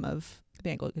colonialism of the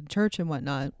Anglican Church and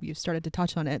whatnot. You've started to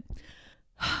touch on it.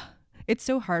 It's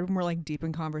so hard when we're like deep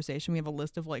in conversation. We have a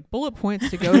list of like bullet points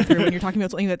to go through when you're talking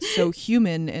about something that's so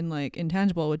human and like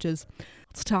intangible, which is,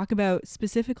 let's talk about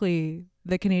specifically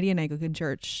the Canadian Anglican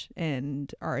Church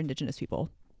and our Indigenous people.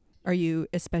 Are you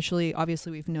especially,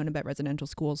 obviously we've known about residential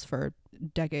schools for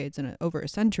decades and over a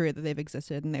century that they've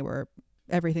existed and they were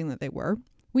everything that they were.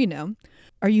 We know.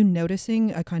 Are you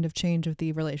noticing a kind of change of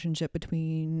the relationship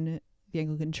between the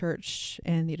Anglican Church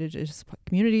and the Indigenous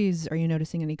communities? Are you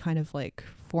noticing any kind of like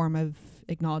form of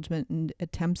acknowledgement and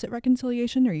attempts at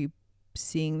reconciliation? Are you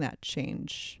seeing that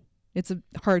change? It's a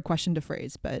hard question to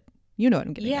phrase, but you know what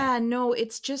I'm getting at. No,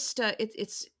 it's just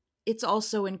it's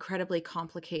also incredibly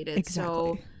complicated. Exactly.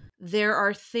 So there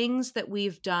are things that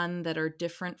we've done that are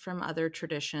different from other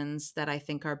traditions that I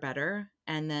think are better.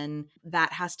 And then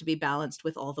that has to be balanced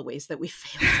with all the ways that we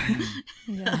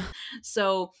failed.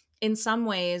 So in some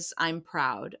ways, I'm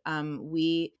proud.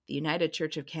 The United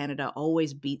Church of Canada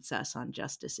always beats us on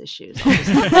justice issues.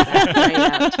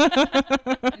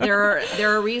 There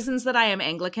are reasons that I am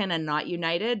Anglican and not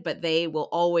United, but they will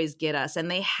always get us. And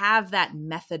they have that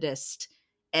Methodist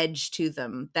edge to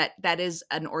them that is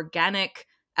an organic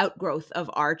outgrowth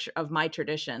of my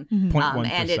tradition. Mhm. Point one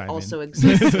for And it Simon. also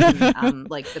exists in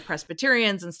like the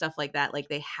Presbyterians and stuff like that. Like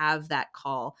they have that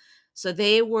call. So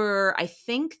I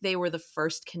think they were the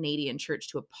first Canadian church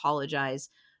to apologize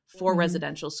for Mhm.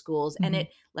 residential schools. And Mhm.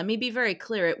 let me be very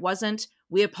clear, it wasn't,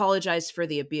 we apologize for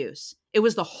the abuse. It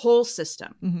was the whole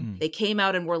system. Mhm. They came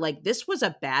out and were like, this was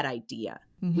a bad idea.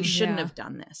 We Mhm. shouldn't Yeah. have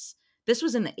done this. This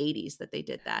was in the 80s that they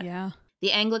did that. Yeah.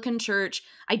 The Anglican Church,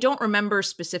 I don't remember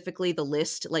specifically the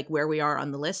list, like where we are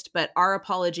on the list, but our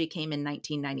apology came in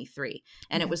 1993.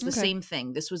 And it was the Okay. same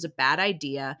thing. This was a bad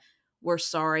idea. We're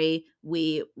sorry.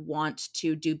 We want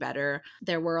to do better.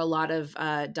 There were a lot of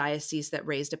dioceses that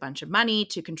raised a bunch of money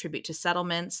to contribute to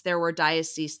settlements. There were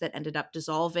dioceses that ended up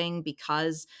dissolving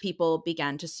because people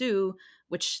began to sue,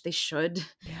 which they should.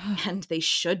 Yeah. And they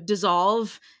should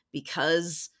dissolve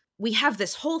because we have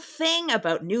this whole thing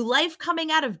about new life coming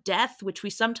out of death, which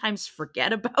we sometimes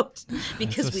forget about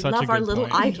because we such a love our good little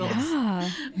point. idols.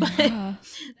 Yeah. But Yeah.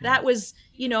 that was,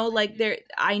 like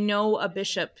I know a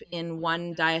bishop in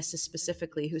one diocese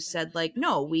specifically who said, like,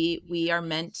 no, we are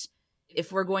meant,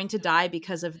 if we're going to die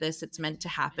because of this, it's meant to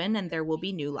happen and there will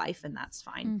be new life and that's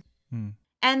fine. Mm.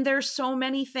 And there's so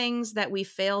many things that we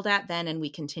failed at then and we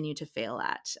continue to fail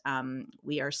at.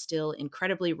 We are still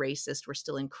incredibly racist. We're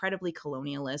still incredibly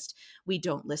colonialist. We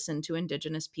don't listen to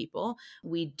Indigenous people.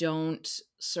 We don't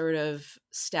sort of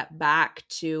step back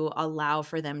to allow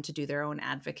for them to do their own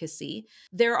advocacy.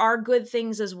 There are good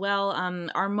things as well.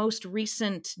 Our most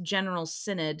recent General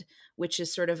Synod, which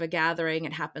is sort of a gathering,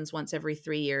 it happens once every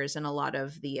 3 years, and a lot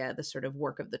of the sort of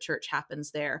work of the church happens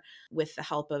there with the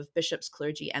help of bishops,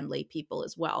 clergy, and lay people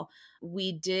as well.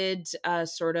 We did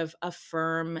sort of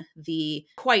affirm the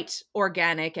quite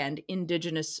organic and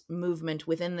Indigenous movement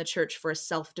within the church for a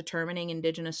self-determining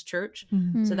Indigenous church.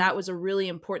 Mhm. So that was a really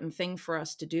important thing for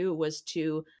us to do, was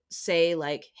to say,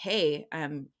 like, hey,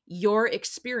 your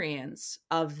experience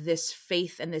of this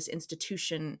faith and this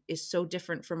institution is so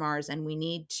different from ours, and we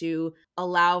need to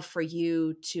allow for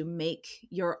you to make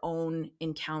your own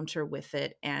encounter with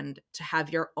it and to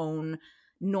have your own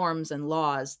norms and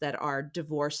laws that are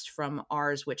divorced from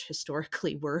ours, which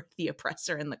historically were the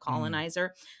oppressor and the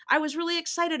colonizer. I was really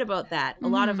excited about that. A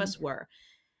lot of us were.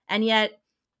 And yet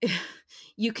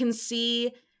you can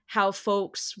see how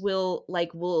folks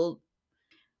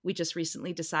we just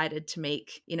recently decided to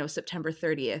make, September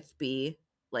 30th be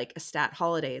like a stat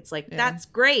holiday. It's like, Yeah. that's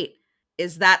great.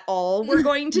 Is that all we're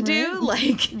going to do?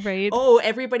 Like, Right. oh,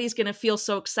 everybody's going to feel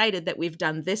so excited that we've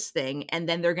done this thing, and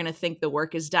then they're going to think the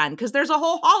work is done because there's a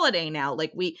whole holiday now.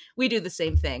 Like we do the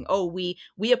same thing. Oh, we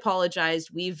apologized.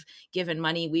 We've given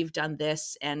money. We've done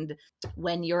this. And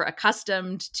when you're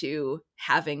accustomed to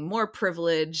having more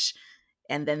privilege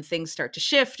and then things start to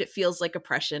shift, it feels like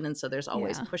oppression. And so there's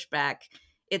always Yeah. pushback.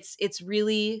 It's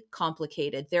really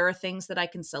complicated. There are things that I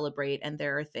can celebrate and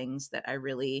there are things that I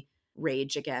really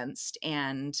rage against.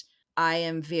 And I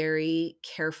am very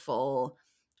careful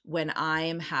when I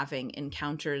am having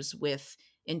encounters with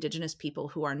Indigenous people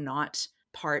who are not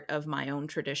part of my own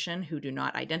tradition, who do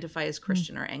not identify as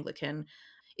Christian or Anglican.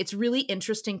 It's really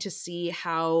interesting to see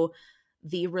how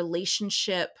the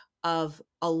relationship of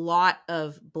a lot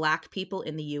of Black people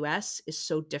in the US is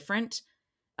so different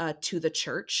to the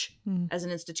church as an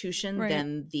institution Right.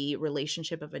 than the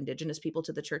relationship of Indigenous people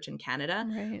to the church in Canada.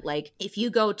 Right. Like if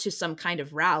you go to some kind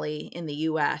of rally in the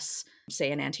US,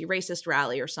 say an anti-racist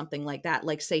rally or something like that,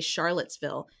 like say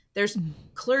Charlottesville, there's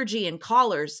clergy and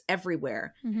collars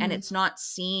everywhere, and it's not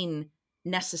seen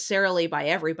necessarily by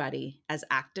everybody as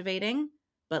activating.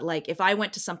 But like if I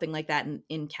went to something like that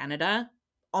in Canada,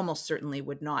 almost certainly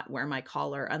would not wear my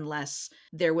collar unless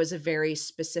there was a very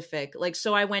specific, like,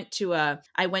 so I went to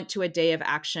a day of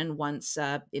action once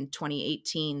in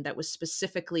 2018 that was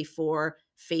specifically for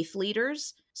faith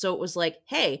leaders. So it was like,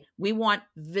 hey, we want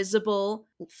visible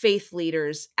faith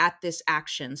leaders at this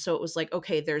action. So it was like,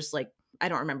 okay, there's like, I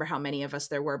don't remember how many of us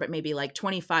there were, but maybe like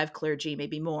 25 clergy,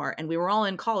 maybe more. And we were all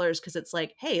in collars because it's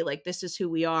like, hey, like this is who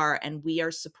we are and we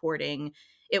are supporting.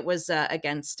 It was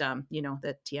against,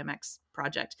 the TMX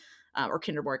project or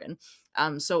Kinder Morgan.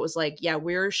 So it was like, yeah,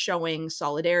 we're showing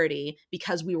solidarity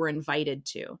because we were invited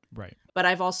to. Right. But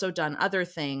I've also done other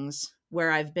things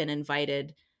where I've been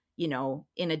invited,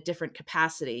 in a different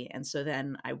capacity. And so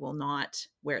then I will not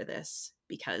wear this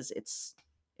because it's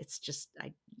just,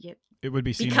 It would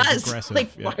be seen as because aggressive.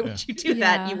 like, Yeah, why yeah. would you do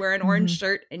Yeah. that? You wear an orange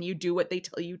shirt and you do what they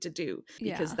tell you to do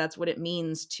because Yeah. that's what it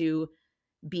means to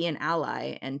be an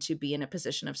ally and to be in a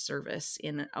position of service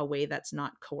in a way that's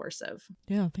not coercive.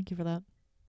 Yeah, thank you for that.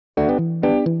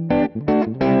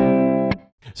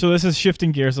 So this is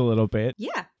shifting gears a little bit.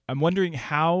 Yeah. I'm wondering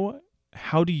how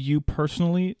do you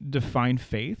personally define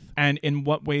faith, and in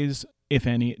what ways, if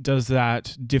any, does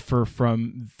that differ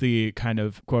from the kind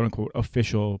of quote unquote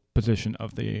official position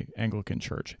of the Anglican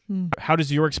Church? How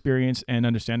does your experience and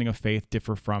understanding of faith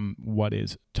differ from what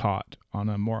is taught on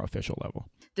a more official level?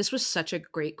 This was such a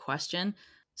great question.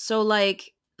 So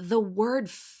like the word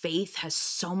faith has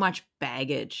so much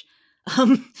baggage.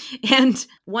 And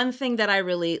one thing that I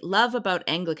really love about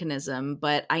Anglicanism,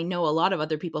 but I know a lot of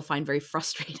other people find very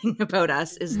frustrating about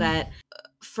us, is that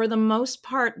for the most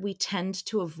part, we tend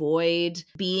to avoid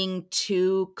being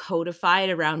too codified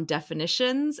around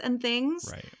definitions and things.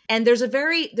 Right. And there's a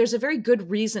very good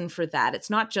reason for that.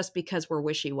 It's not just because we're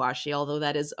wishy-washy, although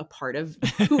that is a part of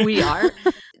who we are.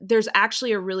 There's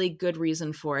actually a really good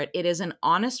reason for it. It is an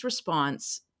honest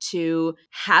response to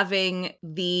having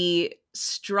the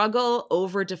struggle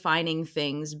over defining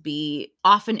things be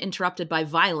often interrupted by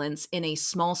violence in a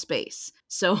small space.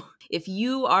 So if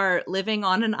you are living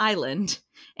on an island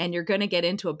and you're going to get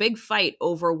into a big fight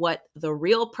over what the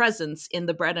real presence in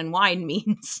the bread and wine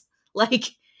means, like,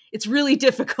 it's really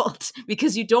difficult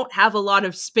because you don't have a lot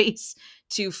of space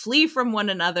to flee from one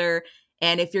another.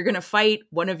 And if you're going to fight,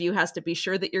 one of you has to be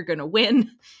sure that you're going to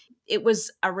win. It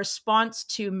was a response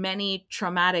to many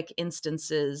traumatic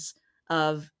instances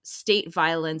of state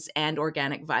violence and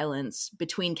organic violence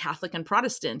between Catholic and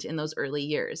Protestant in those early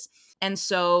years. And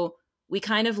so we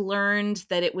kind of learned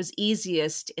that it was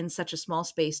easiest in such a small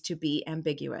space to be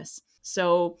ambiguous.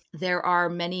 So there are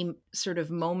many sort of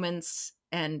moments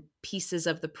and pieces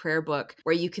of the prayer book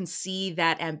where you can see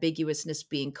that ambiguousness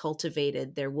being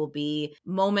cultivated. There will be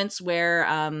moments where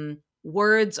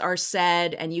words are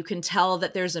said and you can tell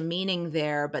that there's a meaning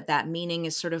there, but that meaning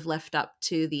is sort of left up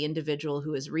to the individual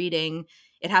who is reading.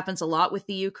 It happens a lot with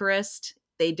the Eucharist.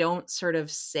 They don't sort of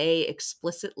say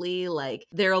explicitly, like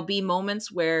there'll be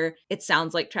moments where it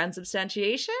sounds like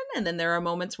transubstantiation, and then there are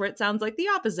moments where it sounds like the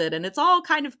opposite. And it's all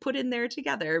kind of put in there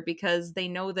together because they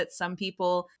know that some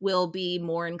people will be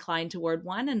more inclined toward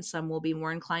one and some will be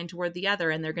more inclined toward the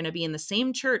other. And they're going to be in the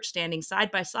same church standing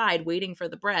side by side waiting for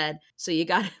the bread. So you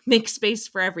got to make space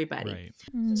for everybody.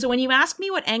 Right. So when you ask me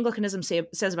what Anglicanism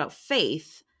says about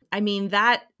faith, I mean,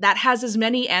 that has as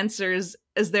many answers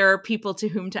as there are people to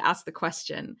whom to ask the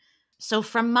question. So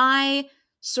from my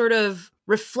sort of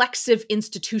reflexive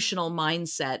institutional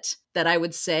mindset that I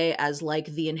would say as like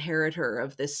the inheritor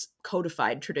of this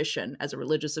codified tradition as a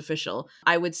religious official,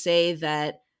 I would say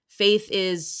that faith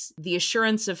is the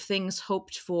assurance of things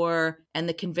hoped for and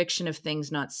the conviction of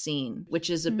things not seen, which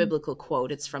is a biblical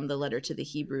quote. It's from the letter to the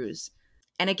Hebrews.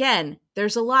 And again,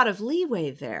 there's a lot of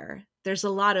leeway there. There's a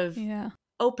lot of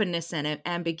openness and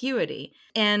ambiguity.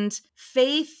 And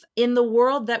faith in the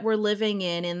world that we're living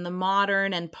in the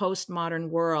modern and postmodern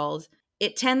world,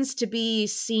 it tends to be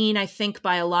seen, I think,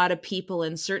 by a lot of people,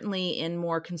 and certainly in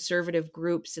more conservative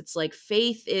groups. It's like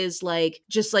faith is like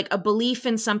just like a belief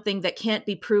in something that can't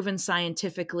be proven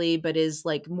scientifically, but is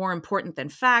like more important than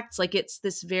facts. Like it's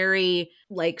this very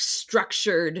like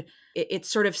structured,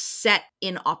 it's sort of set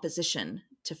in opposition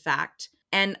to fact.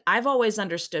 And I've always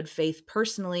understood faith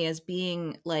personally as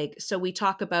being like, so we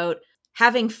talk about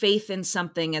having faith in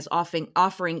something as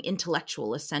offering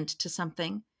intellectual assent to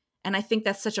something. And I think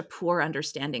that's such a poor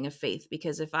understanding of faith,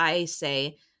 because if I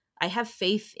say, I have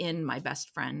faith in my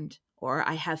best friend, or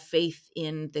I have faith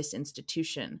in this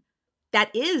institution,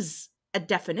 that is a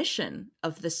definition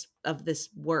of this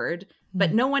word,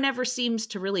 but no one ever seems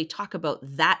to really talk about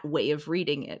that way of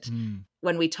reading it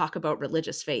when we talk about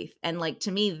religious faith. And like,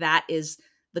 to me, that is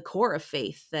the core of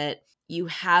faith, that you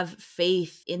have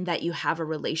faith in that you have a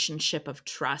relationship of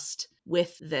trust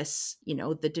with this, you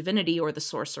know, the divinity or the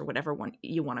source or whatever one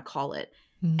you want to call it.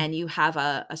 And you have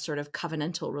a sort of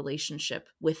covenantal relationship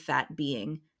with that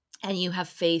being. And you have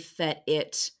faith that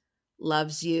it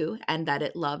loves you and that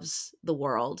it loves the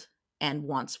world and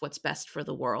wants what's best for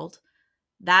the world.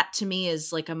 That to me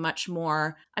is like a much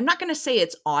more, I'm not going to say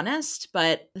it's honest,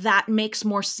 but that makes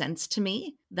more sense to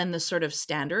me than the sort of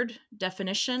standard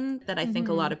definition that I think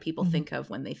a lot of people think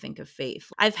of when they think of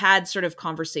faith. I've had sort of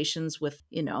conversations with,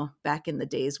 you know, back in the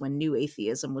days when new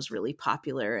atheism was really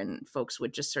popular and folks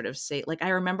would just sort of say, like, I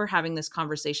remember having this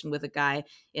conversation with a guy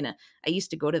I used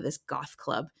to go to this goth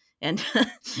club, and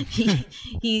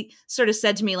he sort of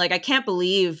said to me, like, I can't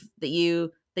believe that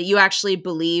you actually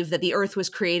believe that the earth was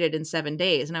created in 7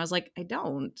 days. And I was like, I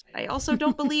don't. I also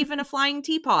don't believe in a flying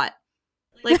teapot.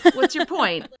 Like, what's your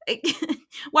point?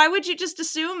 Why would you just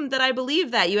assume that I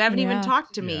believe that? You haven't even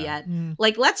talked to me yet.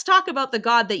 Like, let's talk about the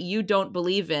God that you don't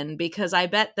believe in, because I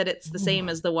bet that it's the same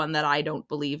as the one that I don't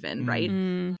believe in,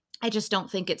 right? I just don't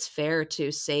think it's fair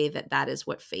to say that that is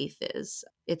what faith is.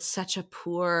 It's such a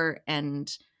poor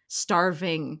and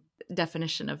starving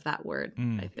definition of that word,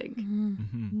 I think.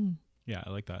 Yeah, I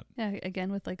like that. Yeah,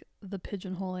 again with like the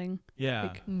pigeonholing, Yeah.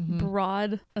 like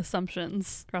broad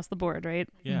assumptions across the board, right?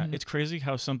 Yeah, it's crazy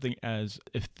how something as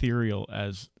ethereal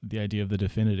as the idea of the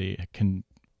divinity can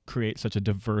create such a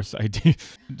diverse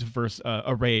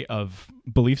array of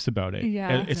beliefs about it. Yeah,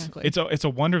 And exactly. it's a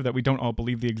wonder that we don't all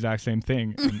believe the exact same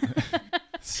thing.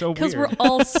 So weird. Because we're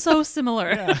all so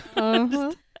similar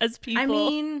Uh-huh. as people. I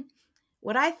mean,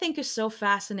 what I think is so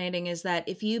fascinating is that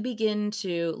if you begin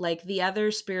to, like, the other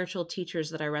spiritual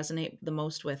teachers that I resonate the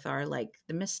most with are like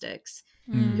the mystics,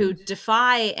 who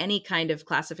defy any kind of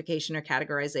classification or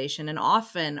categorization and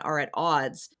often are at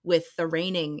odds with the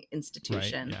reigning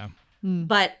institution. Right, yeah.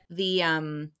 But the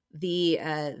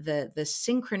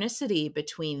synchronicity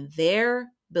between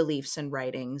their beliefs and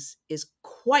writings is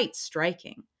quite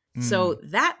striking. So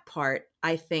that part,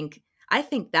 I think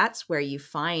that's where you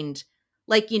find,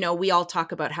 like, you know, we all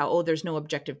talk about how, oh, there's no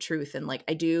objective truth. And like,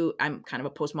 I'm kind of a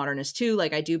postmodernist too.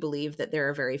 Like, I do believe that there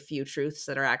are very few truths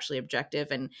that are actually objective.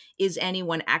 And is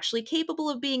anyone actually capable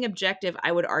of being objective?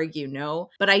 I would argue no.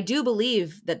 But I do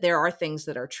believe that there are things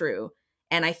that are true.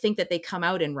 And I think that they come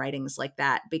out in writings like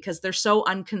that because they're so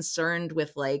unconcerned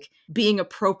with like being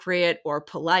appropriate or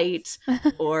polite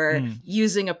or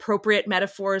using appropriate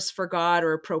metaphors for God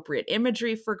or appropriate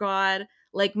imagery for God.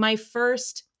 Like, my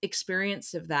first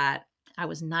experience of that, I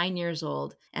was 9 years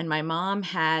old, and my mom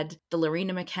had the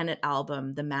Lorena McKennett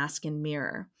album, The Mask and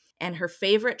Mirror. And her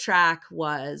favorite track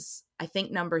was, I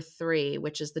think, number 3,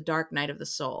 which is The Dark Night of the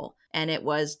Soul. And it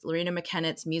was Lorena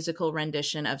McKennett's musical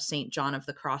rendition of St. John of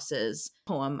the Cross's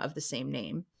poem of the same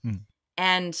name.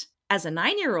 And as a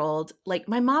 9-year-old, like,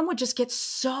 my mom would just get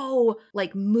so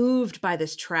like moved by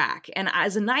this track. And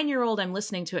as a 9-year-old, I'm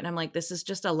listening to it and I'm like, this is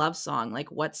just a love song.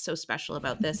 Like, what's so special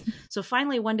about this? So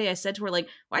finally one day I said to her, like,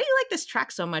 why do you like this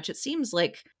track so much? It seems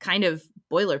like kind of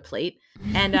boilerplate.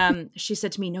 And she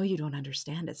said to me, no, you don't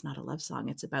understand. It's not a love song.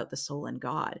 It's about the soul and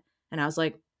God. And I was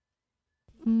like,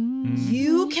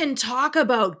 you can talk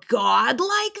about God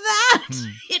like that?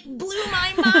 It blew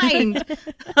my mind.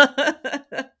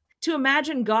 To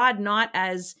imagine God not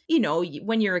as, you know,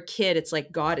 when you're a kid, it's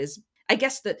like God is, I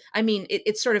guess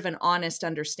it's sort of an honest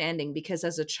understanding, because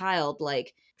as a child,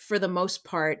 like, for the most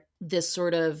part, this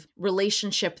sort of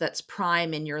relationship that's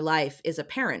prime in your life is a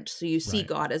parent. So you see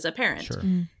God as a parent. Sure.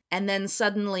 And then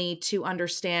suddenly to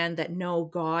understand that, no,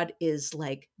 God is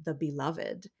like the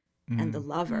beloved and the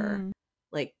lover.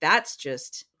 Like, that's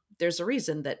just, there's a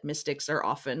reason that mystics are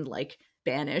often like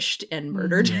banished and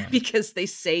murdered because they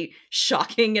say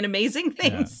shocking and amazing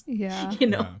things. Yeah. You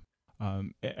know?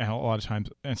 And a lot of times,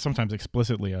 and sometimes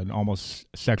explicitly, an almost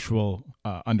sexual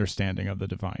understanding of the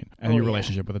divine and your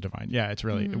relationship with the divine. Yeah, it's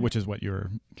really, which is what you're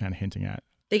kind of hinting at.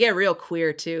 They get real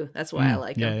queer too. That's why I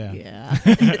like them. Yeah.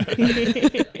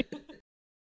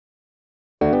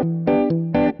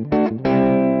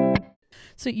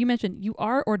 So you mentioned you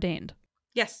are ordained.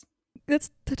 Yes. Let's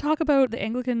to talk about the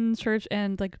Anglican Church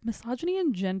and like misogyny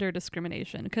and gender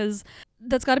discrimination, because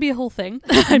that's got to be a whole thing,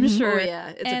 I'm sure. Oh yeah,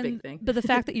 it's a big thing. But the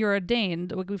fact that you're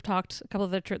ordained, we've talked a couple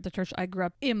of the church I grew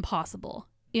up, impossible.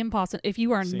 If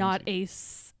you are not a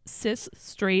cis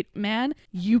straight man,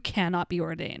 you cannot be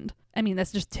ordained. I mean,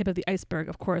 that's just tip of the iceberg,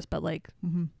 of course, but like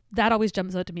that always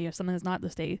jumps out to me if someone is not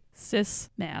just a cis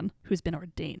man who's been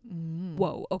ordained.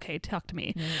 Whoa, okay, talk to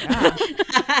me.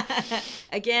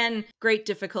 Again, great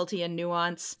difficulty and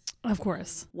nuance. Of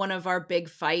course. One of our big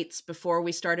fights before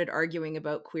we started arguing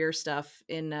about queer stuff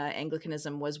in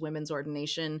Anglicanism was women's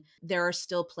ordination. There are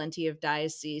still plenty of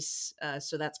dioceses,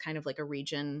 so that's kind of like a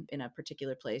region in a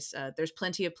particular place. There's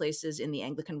plenty of places in the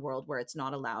Anglican world where it's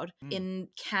not allowed. In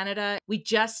Canada, we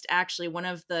just actually, one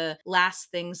of the last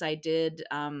things I did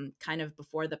kind of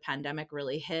before the pandemic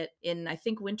really hit in, I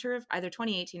think, winter of either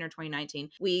 2018 or 2019,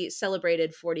 we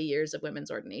celebrated 40 years of women's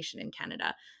ordination in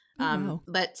Canada.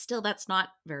 But still, that's not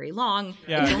very long.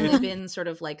 Yeah. It's only been sort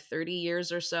of like 30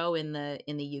 years or so in the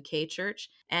UK church.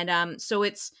 And so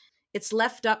it's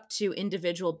left up to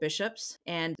individual bishops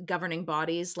and governing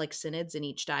bodies like synods in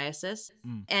each diocese.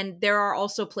 And there are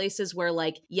also places where,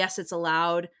 like, yes, it's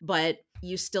allowed, but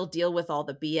you still deal with all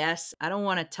the BS. I don't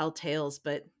want to tell tales,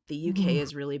 but the UK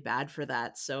is really bad for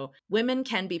that. So women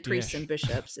can be priests and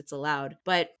bishops. It's allowed.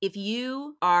 But if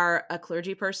you are a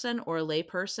clergy person or a lay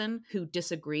person who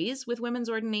disagrees with women's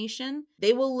ordination,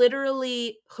 they will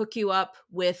literally hook you up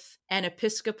with an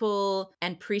episcopal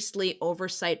and priestly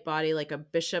oversight body, like a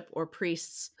bishop or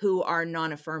priests who are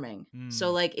non-affirming.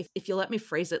 So like, if you let me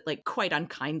phrase it like quite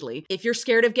unkindly, if you're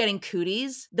scared of getting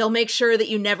cooties, they'll make sure that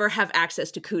you never have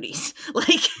access to cooties.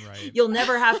 Like you'll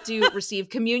never have to receive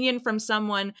communion from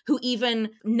someone who,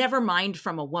 even never mind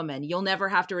from a woman, you'll never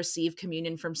have to receive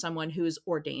communion from someone who's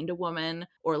ordained a woman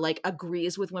or like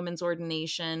agrees with women's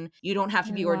ordination. You don't have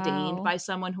to be ordained by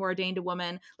someone who ordained a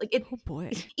woman. Like it, Oh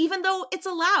boy. even though it's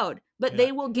allowed, but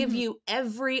they will give you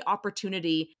every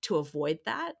opportunity to avoid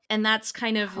that. And that's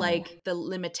kind of like the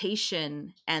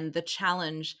limitation and the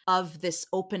challenge of this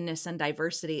openness and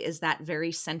diversity, is that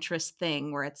very centrist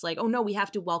thing where it's like, oh no, we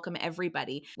have to welcome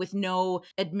everybody, with no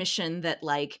admission that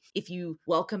like, if you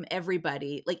welcome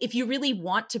everybody, like if you really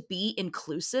want to be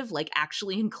inclusive, like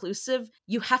actually inclusive,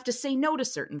 you have to say no to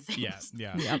certain things.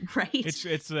 Yeah. Right?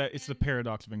 It's the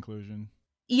paradox of inclusion.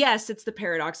 Yes, it's the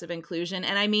paradox of inclusion.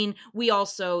 And I mean, we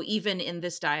also, even in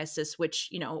this diocese, which,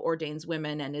 you know, ordains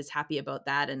women and is happy about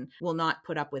that and will not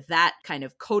put up with that kind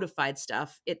of codified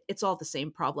stuff, it's all the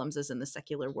same problems as in the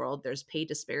secular world. There's pay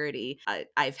disparity.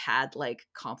 I've had like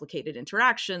complicated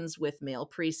interactions with male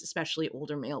priests, especially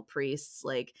older male priests,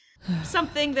 like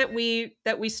something that we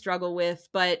struggle with.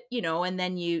 But, you know, and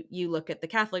then you look at the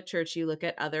Catholic Church, you look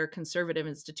at other conservative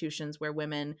institutions where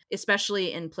women,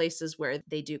 especially in places where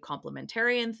they do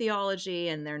complementarian theology,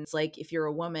 and there's like, if you're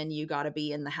a woman, you got to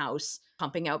be in the house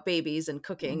pumping out babies and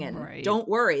cooking, and don't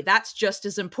worry, that's just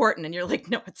as important. And you're like,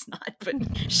 no, it's not. But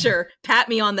sure, pat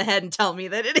me on the head and tell me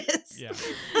that it is. Yeah.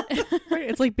 Right.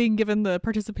 It's like being given the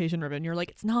participation ribbon. You're like,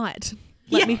 it's not.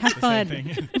 Let me have fun. Well, and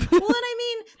I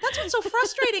mean, that's what's so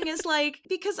frustrating is like,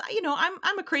 because, you know,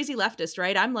 I'm a crazy leftist,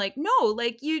 right? I'm like, no,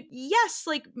 like yes,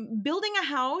 like building a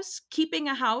house, keeping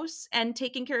a house, and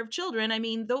taking care of children. I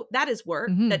mean, that is work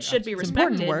that should be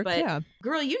respected. Work, but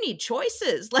girl, you need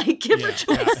choices. Like, give her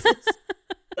choices.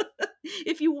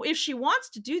 If she wants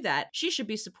to do that, she should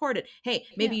be supported. Hey,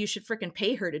 maybe you should freaking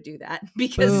pay her to do that,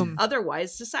 because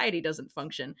otherwise society doesn't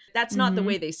function. That's not the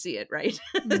way they see it, right?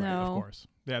 No. Right, of course.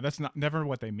 Yeah, that's never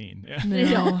what they mean. Yeah.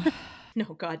 No. No,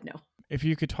 God, no. If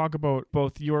you could talk about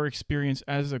both your experience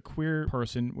as a queer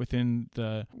person within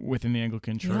the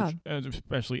Anglican Church,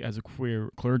 especially as a queer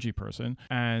clergy person,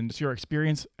 and your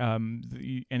experience,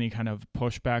 any kind of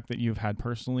pushback that you've had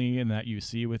personally and that you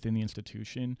see within the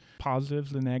institution,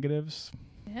 positives and negatives.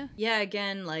 Yeah,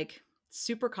 again, like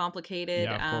super complicated.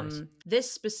 Yeah, of course. This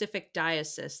specific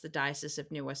diocese, the Diocese of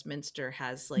New Westminster,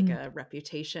 has like a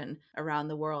reputation around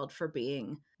the world for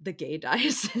being the gay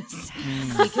diocese,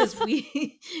 because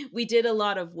we did a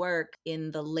lot of work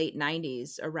in the late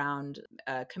 90s around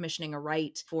commissioning a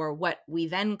rite for what we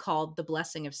then called the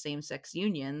blessing of same-sex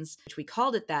unions, which we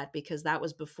called it that because that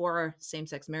was before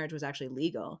same-sex marriage was actually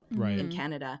legal in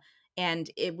Canada.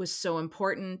 And it was so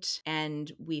important,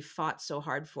 and we fought so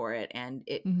hard for it, and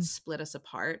it split us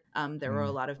apart. There were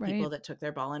a lot of people that took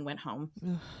their ball and went home.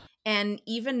 And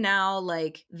even now,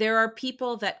 like, there are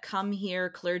people that come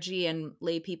here, clergy and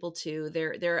lay people too.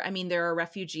 There are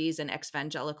refugees and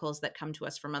ex-evangelicals that come to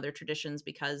us from other traditions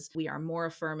because we are more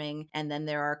affirming. And then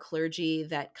there are clergy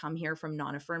that come here from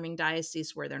non-affirming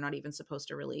dioceses where they're not even supposed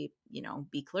to really, you know,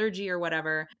 be clergy or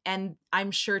whatever. And I'm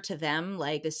sure to them,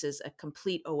 like, this is a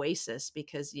complete oasis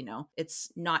because, you know,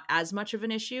 it's not as much of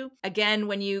an issue. Again,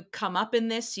 when you come up in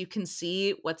this, you can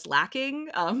see what's lacking.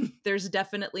 There's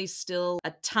definitely still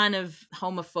a ton of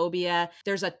homophobia.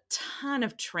 There's a ton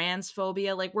of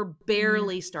transphobia. Like, we're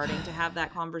barely starting to have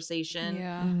that conversation.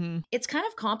 Yeah. It's kind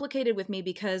of complicated with me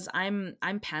because I'm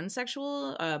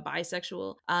pansexual,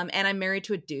 bisexual, and I'm married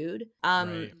to a dude.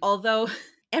 Although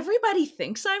everybody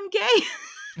thinks I'm gay.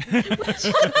 Which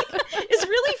is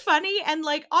really funny and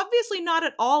like obviously not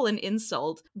at all an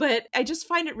insult, but I just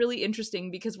find it really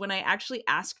interesting because when I actually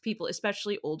ask people,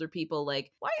 especially older people,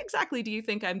 like, why exactly do you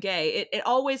think I'm gay? It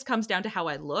always comes down to how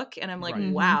I look, and I'm like,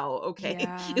 wow, okay,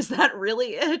 is that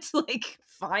really it? Like,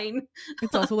 fine.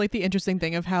 It's also like the interesting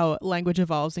thing of how language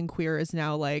evolves, and queer is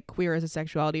now like queer as a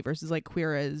sexuality versus like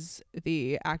queer as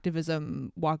the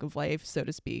activism walk of life, so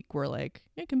to speak. Where like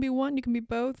it can be one, you can be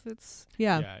both. It's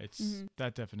it's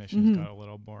that definition's got a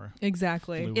little more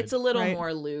exactly fluid. It's a little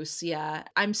more loose.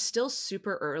 I'm still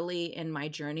super early in my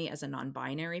journey as a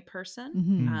non-binary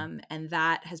person, and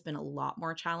that has been a lot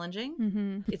more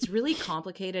challenging. It's really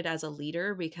complicated as a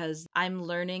leader because I'm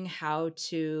learning how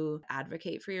to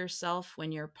advocate for yourself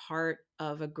when you're part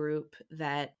of a group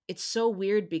that it's so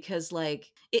weird because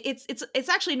like it's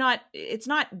actually not, it's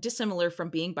not dissimilar from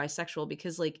being bisexual,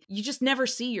 because like you just never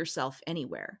see yourself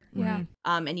anywhere. Yeah.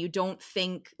 And you don't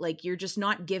think, like, you're just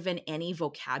not given any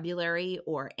vocabulary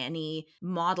or any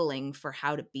modeling for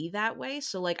how to be that way.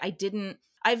 So like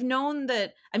I've known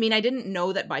that, I mean, I didn't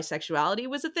know that bisexuality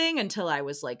was a thing until I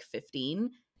was like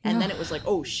 15. And then it was like,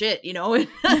 oh shit, you know?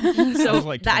 So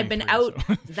like I've been 23, out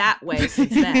so. that way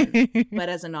since then. But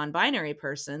as a non-binary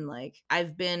person, like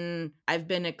I've been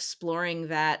exploring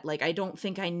that. Like I don't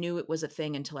think I knew it was a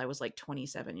thing until I was like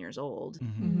 27 years old,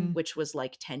 Mhm. which was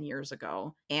like 10 years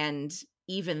ago. And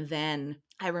even then,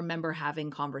 I remember having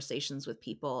conversations with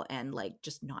people and like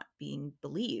just not being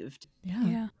believed,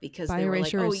 Yeah. because they were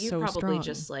like, Biracial oh, is you're so probably strong.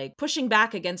 just like pushing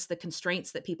back against the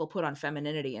constraints that people put on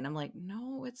femininity. And I'm like,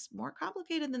 no, it's more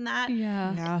complicated than that.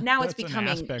 Yeah. Yeah. Now it's That's an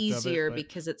becoming aspect of it, easier but-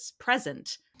 because it's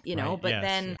present, you know, Right, but yes,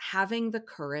 then yeah. having the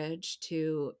courage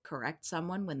to correct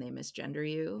someone when they misgender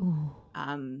you,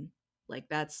 Ooh. like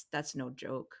that's no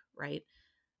joke, right?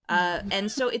 And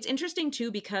so it's interesting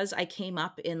too, because I came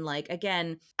up in like,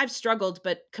 again, I've struggled,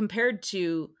 but compared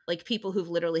to like people who've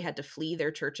literally had to flee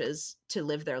their churches to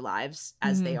live their lives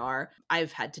as they are,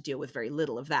 I've had to deal with very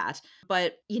little of that.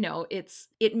 But, you know,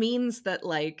 it means that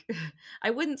like, I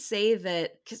wouldn't say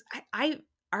that, because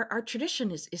our tradition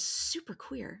is super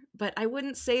queer, but I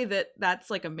wouldn't say that that's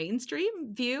like a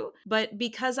mainstream view. But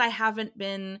because I haven't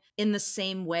been in the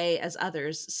same way as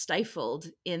others stifled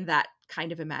in that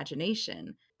kind of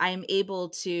imagination, I'm able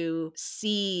to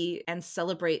see and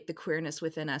celebrate the queerness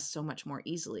within us so much more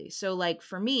easily. So like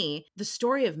for me, the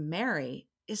story of Mary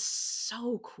is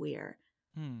so queer.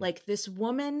 Like this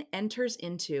woman enters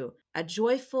into a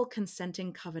joyful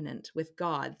consenting covenant with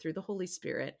God through the Holy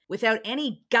Spirit without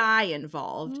any guy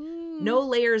involved, no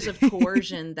layers of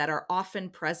coercion that are often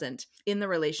present in the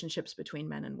relationships between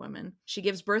men and women. She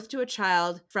gives birth to a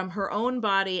child from her own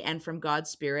body and from God's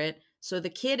Spirit. So the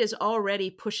kid is already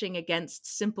pushing against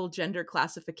simple gender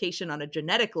classification on a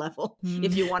genetic level,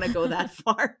 if you want to go that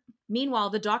far. Meanwhile,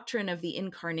 the doctrine of the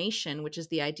incarnation, which is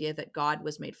the idea that God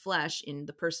was made flesh in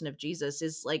the person of Jesus,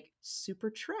 is like super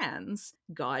trans.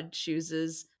 God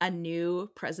chooses a new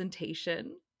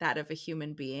presentation, that of a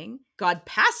human being. God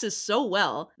passes so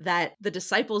well that the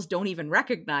disciples don't even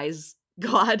recognize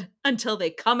God until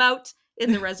they come out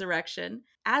in the resurrection.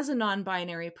 As a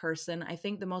non-binary person, I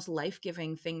think the most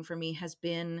life-giving thing for me has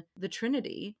been the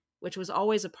Trinity, which was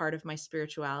always a part of my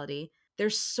spirituality.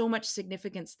 There's so much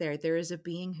significance there. There is a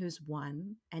being who's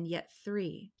one and yet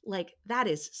three. Like that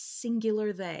is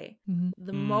singular they.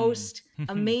 The most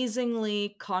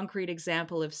amazingly concrete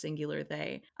example of singular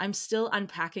they. I'm still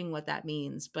unpacking what that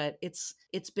means, but it's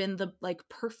been the like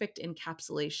perfect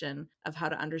encapsulation of how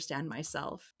to understand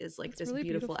myself, is like That's this really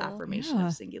beautiful beautiful. affirmation Yeah.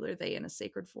 of singular they in a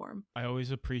sacred form. I always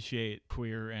appreciate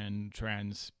queer and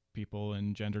trans people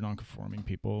and gender nonconforming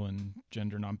people and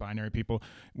gender non-binary people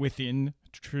within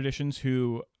traditions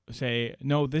who say,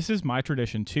 no, this is my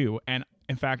tradition too. And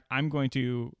in fact, I'm going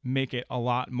to make it a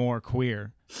lot more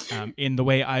queer in the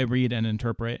way I read and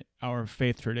interpret our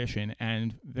faith tradition.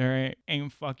 And there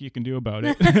ain't fuck you can do about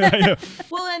it.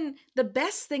 Well, and the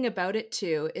best thing about it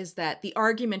too is that the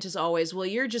argument is always, well,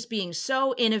 you're just being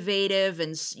so innovative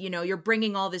and, you know, you're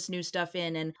bringing all this new stuff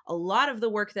in. And a lot of the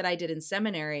work that I did in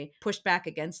seminary pushed back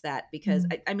against that, because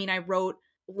I mean, I wrote,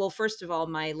 well, first of all,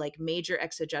 my like major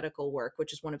exegetical work,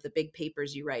 which is one of the big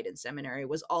papers you write in seminary,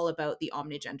 was all about the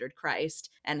omnigendered Christ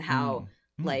and how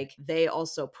like they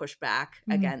also push back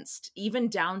against, even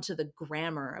down to the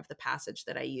grammar of the passage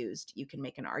that I used. You can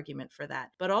make an argument for that.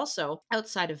 But also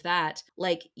outside of that,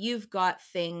 like you've got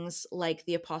things like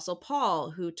the Apostle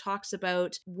Paul, who talks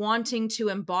about wanting to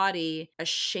embody a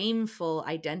shameful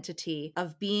identity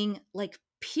of being like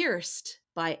pierced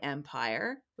by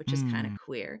empire, which is kind of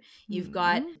queer. You've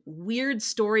got weird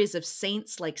stories of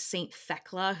saints like Saint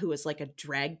Thecla, who was like a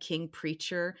drag king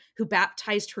preacher who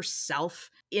baptized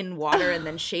herself in water and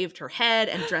then shaved her head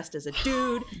and dressed as a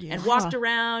dude and walked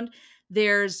around.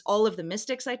 There's all of the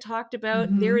mystics I talked about.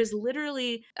 There is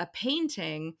literally a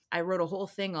painting. I wrote a whole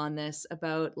thing on this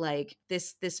about like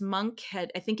this monk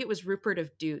had, I think it was Rupert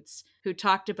of Dutz, who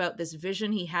talked about this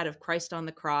vision he had of Christ on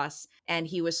the cross. And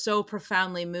he was so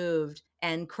profoundly moved.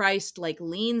 And Christ like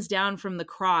leans down from the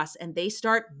cross and they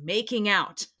start making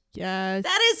out. Yes.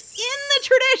 That is in the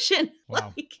tradition.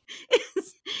 Wow. Like,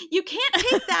 You can't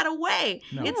take that away.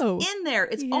 No. It's in there.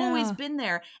 It's always been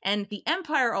there. And the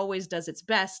empire always does its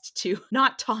best to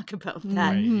not talk about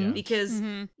that Right, yeah. because,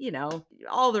 you know,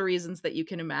 all the reasons that you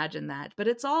can imagine that. But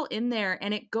it's all in there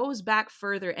and it goes back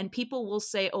further. And people will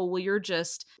say, oh, well, you're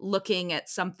just looking at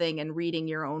something and reading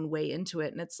your own way into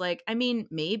it. And it's like, I mean,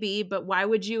 maybe, but why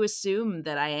would you assume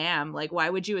that I am? Like, why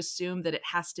would you assume that it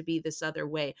has to be this other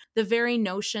way? The very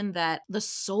notion that the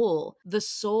soul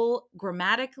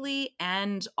grammatically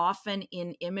and often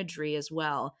in imagery as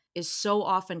well, is so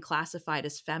often classified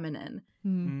as feminine.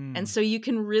 And so you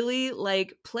can really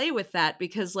like play with that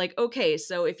because like, okay,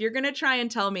 so if you're going to try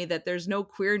and tell me that there's no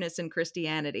queerness in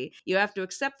Christianity, you have to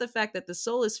accept the fact that the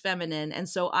soul is feminine. And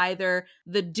so either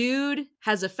the dude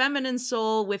has a feminine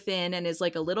soul within and is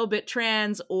like a little bit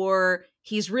trans, or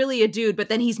he's really a dude, but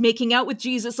then he's making out with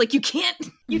Jesus. Like you can't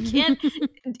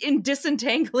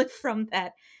disentangle it from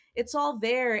that. It's all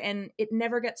there and it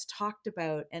never gets talked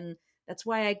about. And that's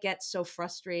why I get so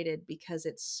frustrated because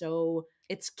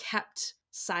it's kept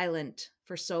silent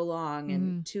for so long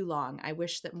and too long. I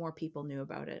wish that more people knew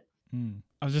about it.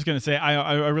 I was just going to say,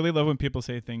 I really love when people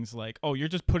say things like, oh, you're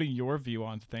just putting your view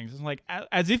onto things. It's like,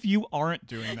 as if you aren't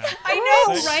doing that. I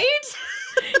know, right?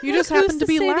 You just happen to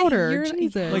be louder.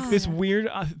 Jesus. Like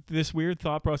this weird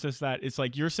thought process that it's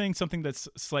like you're saying something that's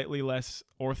slightly less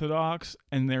orthodox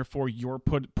and therefore you're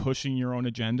pushing your own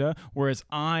agenda, whereas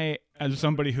I, as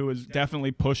somebody who is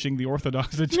definitely pushing the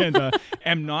orthodox agenda,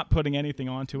 am not putting anything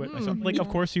onto it myself. Like, of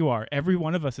course you are. Every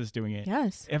one of us is doing it.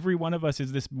 Yes. Every one of us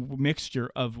is this mixture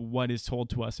of what is told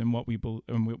to us and what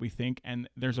we think, and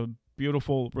there's a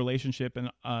beautiful relationship and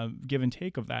give and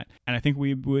take of that. And I think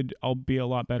we would all be a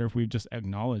lot better if we just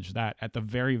acknowledge that at the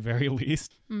very, very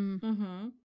least.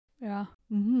 Yeah.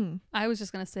 I was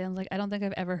just going to say, I'm like, I don't think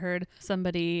I've ever heard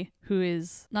somebody who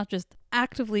is not just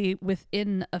actively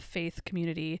within a faith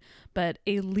community, but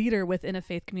a leader within a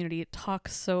faith community talk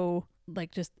so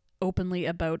like just openly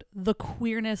about the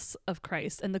queerness of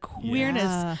Christ and the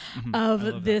queerness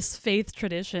of this faith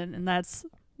tradition. And that's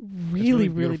really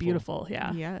beautiful.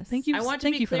 Yeah. Yes. Thank you. I want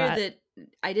to be clear that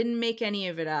I didn't make any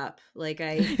of it up. Like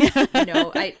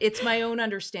it's my own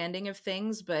understanding of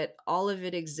things, but all of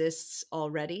it exists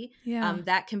already. Yeah.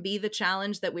 That can be the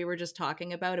challenge that we were just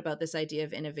talking about this idea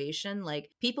of innovation. Like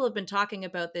people have been talking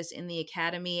about this in the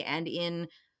academy and in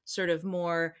sort of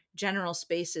more general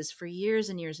spaces for years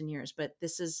and years and years. But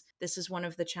this is one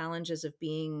of the challenges of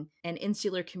being an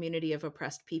insular community of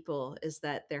oppressed people, is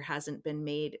that there hasn't been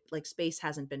made, like space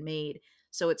hasn't been made.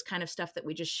 So it's kind of stuff that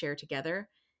we just share together.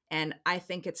 And I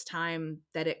think it's time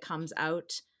that it comes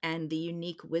out, and the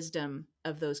unique wisdom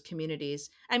of those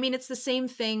communities. I mean, it's the same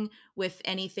thing with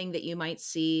anything that you might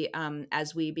see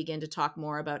as we begin to talk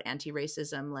more about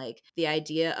anti-racism, like the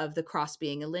idea of the cross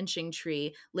being a lynching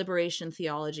tree, liberation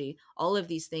theology. All of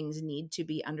these things need to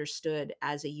be understood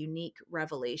as a unique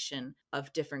revelation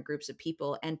of different groups of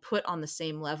people and put on the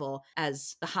same level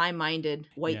as the high-minded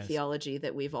white theology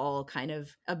that we've all kind of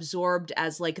absorbed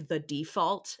as like the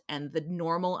default and the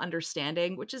normal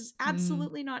understanding, which is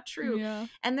absolutely not true. Yeah.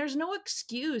 And there's no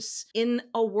excuse in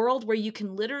a world where you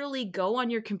can literally go on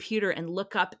your computer and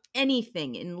look up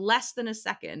anything in less than a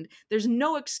second. There's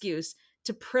no excuse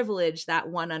to privilege that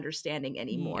one understanding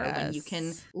anymore when you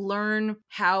can learn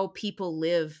how people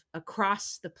live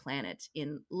across the planet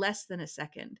in less than a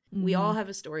second. We all have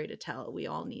a story to tell. We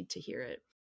all need to hear it.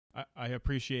 I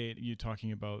appreciate you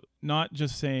talking about not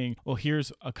just saying, well,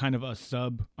 here's a kind of a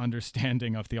sub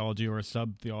understanding of theology or a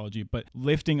sub theology, but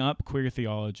lifting up queer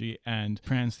theology and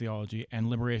trans theology and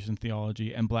liberation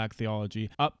theology and black theology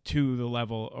up to the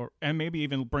level, and maybe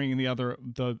even bringing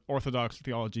the orthodox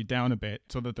theology down a bit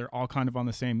so that they're all kind of on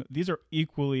the same. These are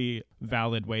equally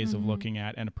valid ways of looking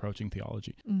at and approaching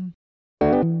theology.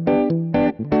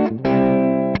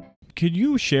 Could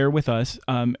you share with us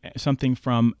something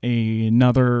from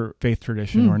another faith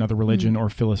tradition or another religion or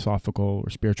philosophical or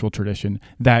spiritual tradition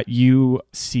that you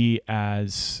see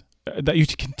as, that you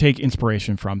can take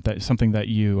inspiration from, that something that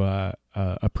you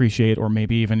appreciate or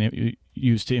maybe even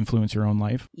use to influence your own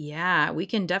life? Yeah, we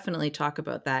can definitely talk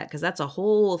about that because that's a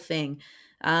whole thing.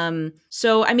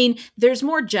 So, I mean, there's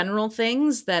more general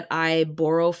things that I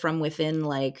borrow from within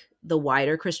like the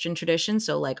wider Christian tradition.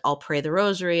 So like I'll pray the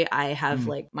rosary. I have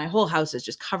like my whole house is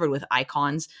just covered with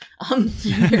icons.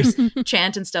 There's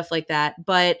chant and stuff like that.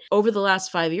 But over the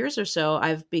last 5 years or so,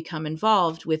 I've become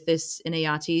involved with this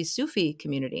Inayati Sufi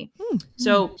community.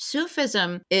 So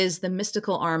Sufism is the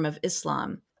mystical arm of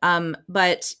Islam.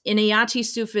 But Inayati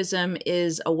Sufism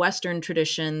is a Western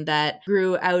tradition that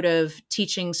grew out of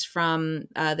teachings from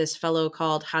this fellow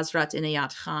called Hazrat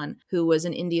Inayat Khan, who was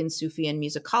an Indian Sufi and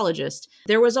musicologist.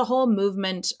 There was a whole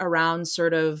movement around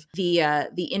sort of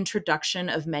the introduction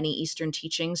of many Eastern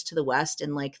teachings to the West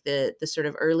in like the sort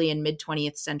of early and mid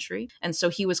 20th century. And so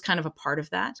he was kind of a part of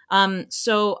that.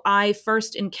 So I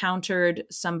first encountered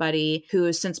somebody who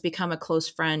has since become a close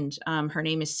friend. Her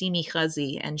name is Simi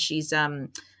Khazi, and she's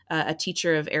a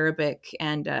teacher of Arabic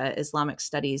and Islamic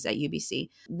studies at UBC.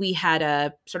 We had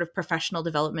a sort of professional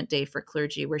development day for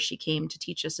clergy where she came to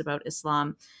teach us about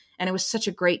Islam. And it was such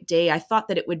a great day. I thought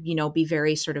that it would, be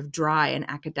very sort of dry and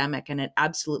academic, and it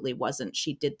absolutely wasn't.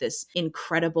 She did this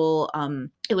incredible,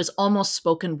 it was almost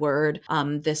spoken word,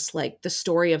 this like the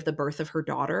story of the birth of her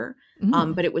daughter.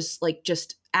 But it was like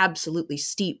just absolutely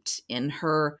steeped in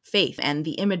her faith and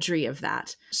the imagery of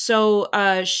that. So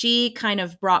she kind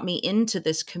of brought me into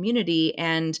this community,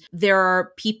 and there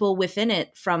are people within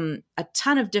it from a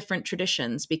ton of different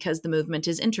traditions because the movement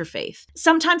is interfaith.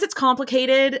 Sometimes it's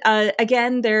complicated.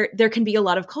 Again, there can be a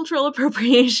lot of cultural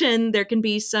appropriation. There can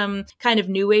be some kind of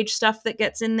new age stuff that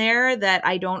gets in there that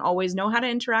I don't always know how to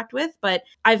interact with, but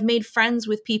I've made friends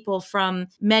with people from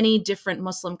many different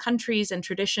Muslim countries and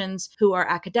traditions who are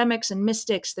academics and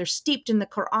mystics. They're steeped in the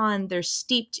Quran. They're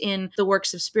steeped in the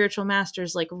works of spiritual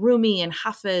masters like Rumi and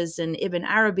Hafiz and Ibn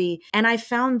Arabi. And I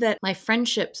found that my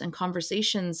friendships and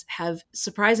conversations have,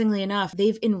 surprisingly enough,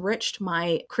 they've enriched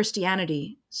my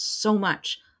Christianity so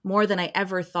much, more than I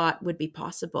ever thought would be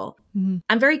possible. Mm-hmm.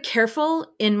 I'm very careful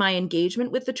in my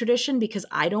engagement with the tradition because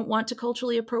I don't want to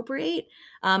culturally appropriate.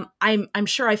 I'm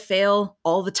sure I fail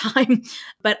all the time,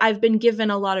 but I've been given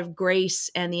a lot of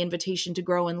grace and the invitation to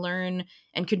grow and learn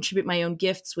and contribute my own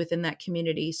gifts within that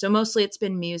community. So mostly it's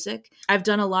been music. I've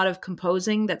done a lot of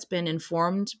composing that's been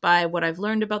informed by what I've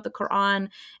learned about the Quran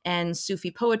and Sufi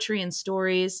poetry and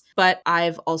stories, but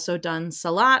I've also done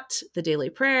Salat, the daily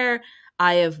prayer.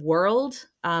 I have whirled,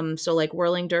 so like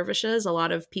whirling dervishes. A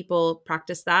lot of people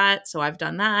practice that, so I've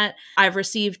done that. I've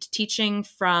received teaching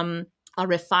from a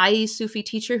Rifai Sufi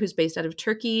teacher who's based out of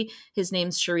Turkey. His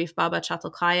name's Sharif Baba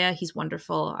Chatalkaya. He's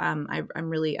wonderful. I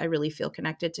really feel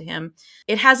connected to him.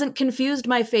 It hasn't confused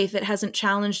my faith. It hasn't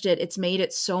challenged it. It's made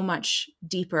it so much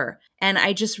deeper. And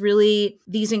I just really,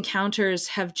 these encounters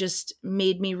have just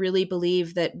made me really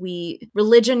believe that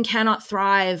religion cannot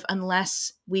thrive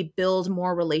unless we build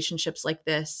more relationships like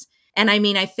this. And I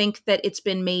mean, I think that it's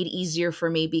been made easier for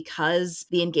me because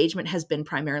the engagement has been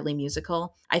primarily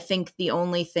musical. I think the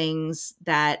only things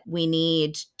that we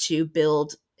need to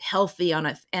build healthy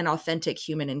and authentic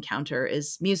human encounter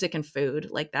is music and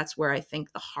food. Like that's where I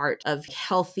think the heart of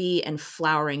healthy and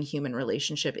flowering human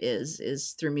relationship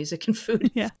is through music and food.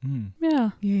 Yeah. Mm. Yeah.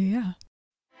 Yeah.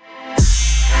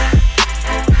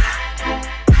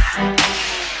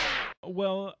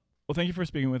 Well, thank you for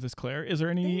speaking with us, Claire. Is there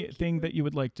anything that you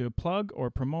would like to plug or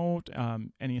promote?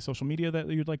 Any social media that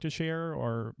you'd like to share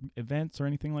or events or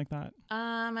anything like that?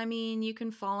 I mean, you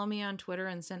can follow me on Twitter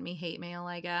and send me hate mail,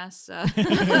 I guess.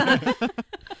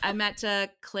 I'm at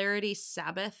Clarity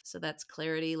Sabbath. So that's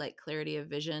clarity, like clarity of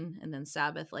vision, and then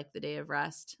Sabbath, like the day of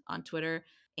rest on Twitter.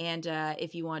 And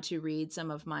if you want to read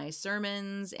some of my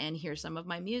sermons and hear some of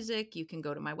my music, you can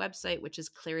go to my website, which is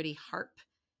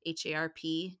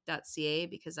clarityharp.ca,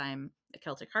 because I'm a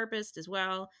Celtic harpist as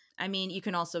well. I mean, you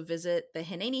can also visit the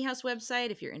Hineni House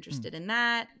website if you're interested in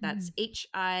that. That's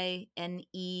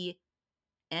HINENI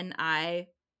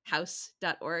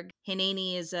house.org.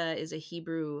 Hineni is a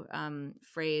Hebrew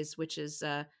phrase which is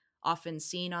often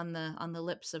seen on the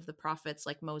lips of the prophets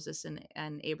like Moses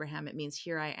and Abraham. It means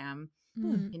here I am.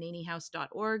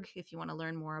 HineniHouse.org if you want to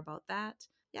learn more about that.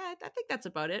 Yeah, I think that's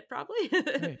about it, probably.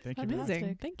 Great, thank you.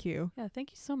 Amazing. Thank you. Yeah,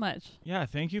 thank you so much. Yeah,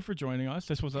 thank you for joining us.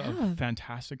 This was a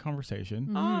fantastic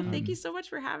conversation. Oh, thank you so much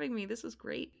for having me. This was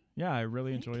great. Yeah, I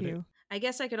really enjoyed it. I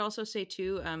guess I could also say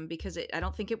too, because I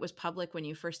don't think it was public when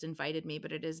you first invited me,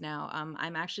 but it is now.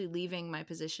 I'm actually leaving my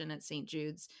position at St.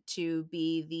 Jude's to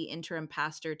be the interim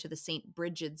pastor to the St.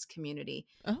 Bridget's community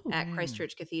at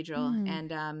Christchurch Cathedral.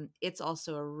 And it's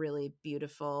also a really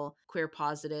beautiful, queer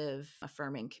positive,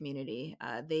 affirming community.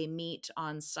 They meet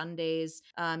on Sundays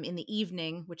in the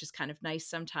evening, which is kind of nice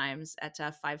sometimes, at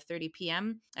 5:30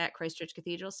 p.m. at Christchurch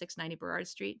Cathedral, 690 Burrard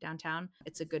Street, downtown.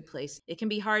 It's a good place. It can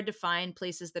be hard to find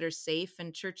places that are safe,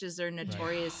 and churches are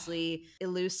notoriously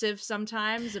elusive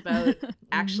sometimes about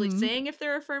actually saying if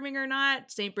they're affirming or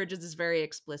not. St. Bridget's is very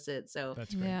explicit. So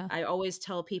that's great. Yeah. I always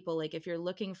tell people, like, if you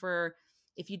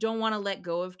don't want to let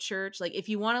go of church, like if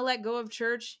you want to let go of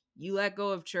church, you let go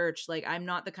of church. Like I'm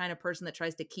not the kind of person that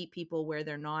tries to keep people where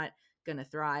they're not going to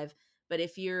thrive. But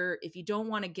if you don't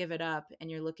want to give it up and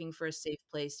you're looking for a safe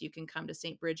place, you can come to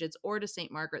St. Bridget's or to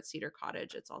St. Margaret's Cedar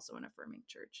Cottage. It's also an affirming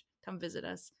church. Come visit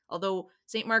us. Although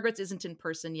St. Margaret's isn't in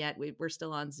person yet. We're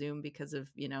still on Zoom because of,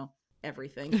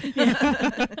 everything.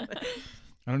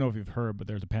 I don't know if you've heard, but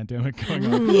there's a pandemic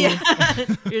going on. Yeah,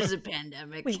 there's a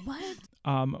pandemic. Wait, what?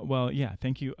 Well, yeah,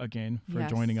 thank you again for Yes,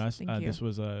 joining us. thank you. This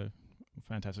was a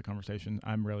fantastic conversation.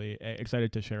 I'm really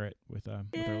excited to share it with our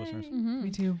listeners. Mm-hmm. Me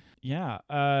too. Yeah.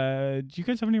 Do you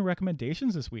guys have any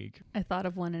recommendations this week? I thought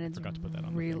of one and it's Forgot to put that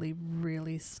on the really,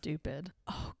 really stupid.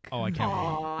 Oh, Oh, I can't wait.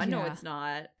 Oh, no, Yeah. it's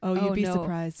not. Oh, you'd Oh, be no.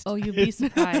 surprised. Oh, you'd be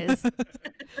surprised.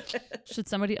 Should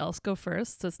somebody else go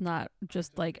first so it's not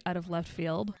just like out of left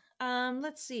field?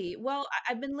 Let's see. Well,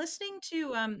 I've been listening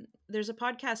to there's a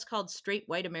podcast called Straight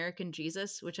White American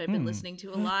Jesus, which I've been listening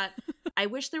to a lot. I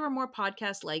wish there were more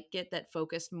podcasts like it that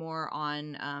focused more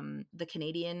on the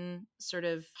Canadian sort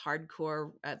of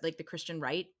hardcore, like the Christian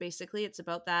right. Basically, it's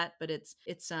about that, but it's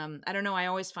I don't know. I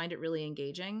always find it really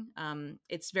engaging.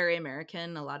 It's very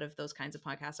American. A lot of those kinds of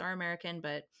podcasts are American,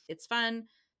 but it's fun.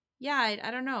 Yeah, I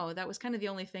don't know. That was kind of the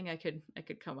only thing I could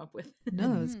come up with.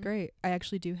 No, that was Mhm. great. I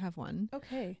actually do have one.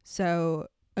 Okay. So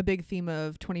a big theme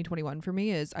of 2021 for me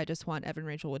is I just want Evan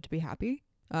Rachel Wood to be happy.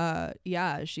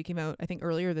 Yeah, she came out I think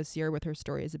earlier this year with her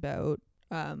stories about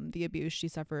the abuse she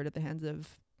suffered at the hands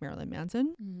of Marilyn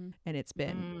Manson, Mm-hmm. and it's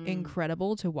been Mm.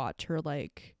 incredible to watch her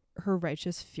her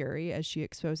righteous fury as she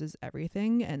exposes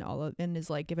everything and is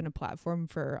like given a platform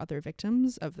for other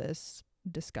victims of this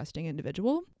disgusting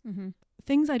individual. Mm-hmm.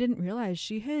 Things I didn't realize,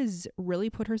 she has really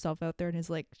put herself out there and has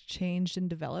like changed and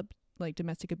developed like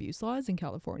domestic abuse laws in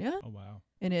California, Oh, wow.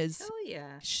 and is Oh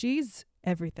yeah. she's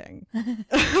everything. I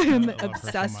I'm love her so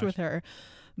obsessed much. with her.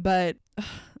 But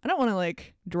I don't want to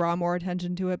like draw more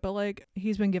attention to it, but like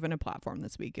he's been given a platform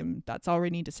this week and that's all we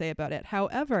need to say about it.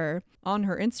 However, on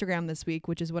her Instagram this week,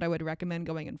 which is what I would recommend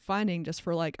going and finding just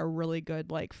for like a really good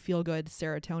like feel good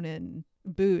serotonin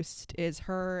boost, is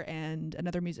her and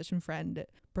another musician friend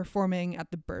performing at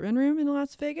the Bourbon Room in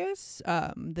Las Vegas,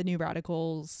 the New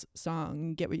Radicals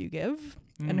song Get What You Give,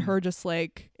 and her just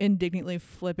like indignantly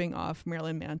flipping off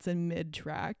Marilyn Manson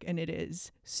mid-track, and it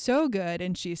is so good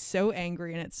and she's so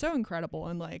angry and it's so incredible,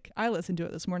 and like I listened to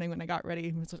it this morning when I got ready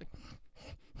and was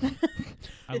like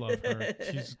I love her.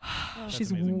 She's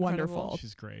she's amazing. wonderful.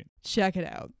 She's great. Check it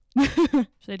out.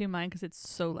 Should I do mine because it's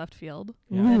so left field?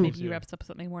 Yeah, Ooh. And please maybe you do. wrapped up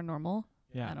something more normal.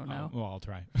 Yeah, I don't know. Well, I'll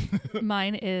try.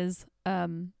 Mine is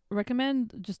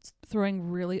recommend just throwing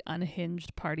really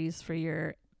unhinged parties for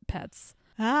your pets.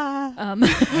 That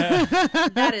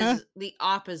is the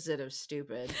opposite of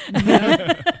stupid.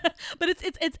 But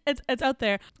it's out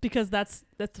there because that's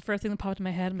the first thing that popped in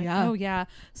my head. I'm like, Yeah. oh yeah.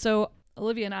 So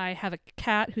Olivia and I have a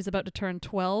cat who's about to turn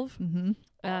 12. Mm-hmm.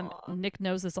 Aw. Nick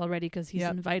knows this already because he's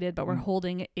Yep. invited, but we're Mm.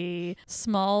 holding a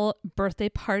small birthday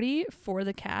party for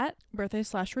the cat Birthday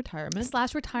 / retirement.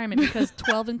 / retirement because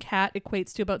 12 in cat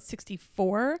equates to about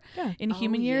 64 Yeah. in Oh,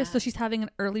 human years. yeah. So she's having an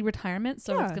early retirement.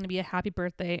 So it's Yeah. going to be a happy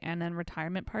birthday and then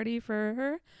retirement party for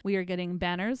her. We are getting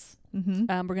banners.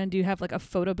 Mm-hmm. We're going to have like a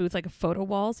photo booth, like a photo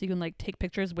wall. So you can like take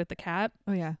pictures with the cat.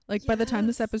 Oh yeah. Like by the time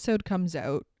this Yes. episode comes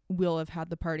out, we'll have had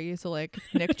the party. So like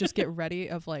Nick, just get ready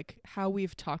of like how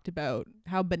we've talked about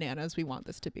how bananas we want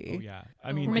this to be. Oh yeah.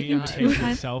 I Oh mean, my the God. invitation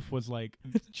itself was like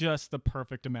just the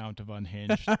perfect amount of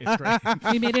unhinged. It's great.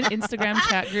 We made an Instagram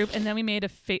chat group and then we made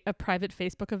a private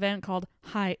Facebook event called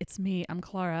Hi, It's Me. I'm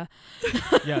Clara.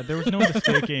 Yeah, there was no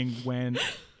mistaking when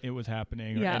it was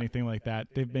happening or Yeah. anything like that.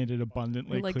 They've made it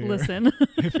abundantly We're like, clear. listen,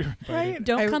 If you're invited. Right?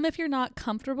 don't I- come if you're not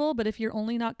comfortable, but if you're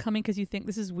only not coming because you think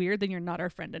this is weird, then you're not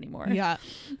our friend anymore. Yeah.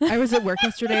 I was at work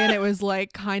yesterday and it was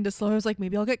like kind of slow. I was like,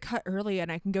 maybe I'll get cut early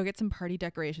and I can go get some party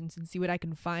decorations and see what I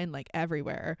can find like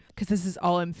everywhere. Because this is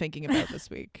all I'm thinking about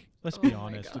this week. Let's Oh be my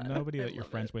honest. God, Nobody I that you're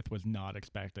love friends it. with was not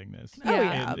expecting this. Oh,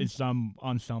 yeah. It's on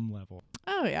some level.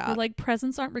 Oh, yeah. But, like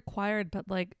presents aren't required, but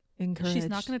like Encouraged. she's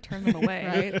not going to turn them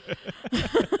away.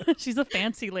 Right? She's a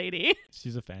fancy lady.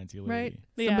 She's a fancy lady. Right.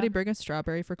 Yeah. Somebody bring a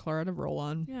strawberry for Clara to roll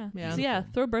on. Yeah. Yeah. So yeah,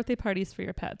 throw birthday parties for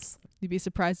your pets. You'd be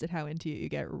surprised at how into it you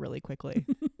get really quickly.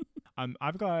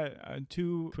 I've got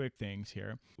two quick things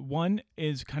here. One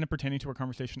is kind of pertaining to our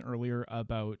conversation earlier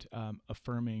about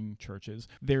affirming churches.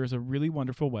 There's a really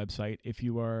wonderful website if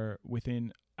you are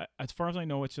within, as far as I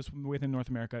know, it's just within North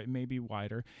America. It may be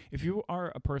wider. If you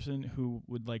are a person who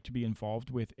would like to be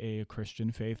involved with a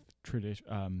Christian faith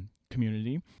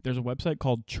community, there's a website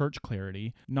called Church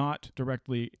Clarity, not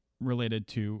directly related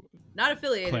to Not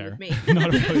affiliated Claire. with me.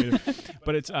 Not affiliated.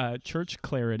 But it's Church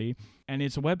Clarity, and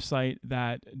it's a website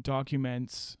that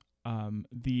documents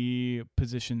the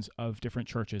positions of different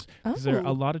churches. Because there are a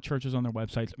Oh. lot of churches on their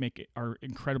websites are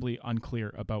incredibly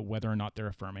unclear about whether or not they're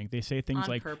affirming. They say things On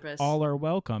like purpose. all are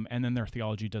welcome, and then their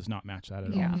theology does not match that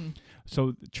at all. Yeah. Mhm.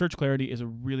 So Church Clarity is a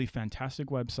really fantastic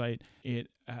website. It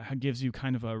gives you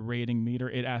kind of a rating meter.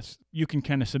 It asks, you can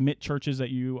kind of submit churches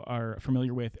that you are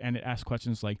familiar with, and it asks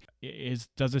questions like,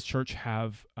 does this church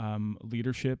have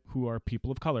leadership who are people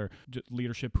of color,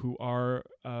 leadership who are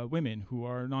women, who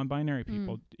are non-binary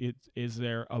people? Is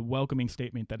there a welcoming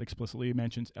statement that explicitly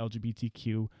mentions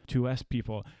LGBTQ2S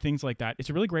people? Things like that. It's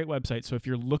a really great website. So if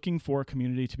you're looking for a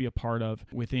community to be a part of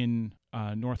within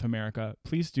North America,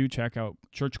 please do check out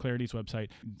Church Clarity's website.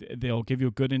 They'll give you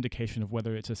a good indication of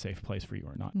whether it's a safe place for you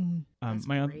or not. Mhm. That's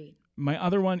My great. my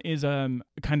other one is kind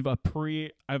of a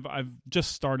I've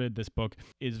just started this book,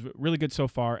 is really good so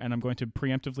far, and I'm going to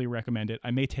preemptively recommend it.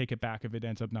 I may take it back if it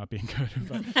ends up not being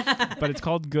good, but it's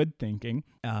called Good Thinking,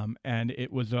 and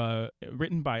it was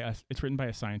written by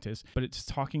a scientist, but it's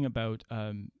talking about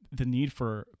the need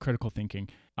for critical thinking,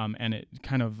 and it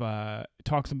kind of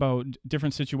talks about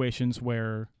different situations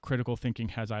where critical thinking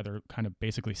has either kind of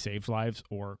basically saved lives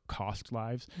or cost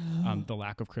lives. The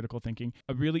lack of critical thinking,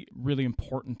 a really, really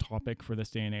important topic for this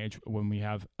day and age when we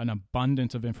have an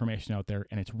abundance of information out there,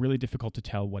 and it's really difficult to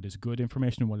tell what is good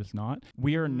information and what is not.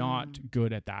 We are not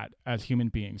good at that as human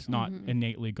beings, not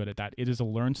innately good at that. It is a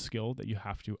learned skill that you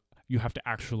have to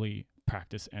actually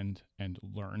practice and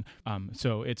learn.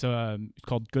 So it's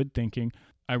called Good Thinking.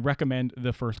 I recommend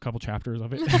the first couple chapters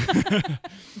of it.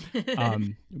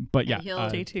 But yeah, And he'll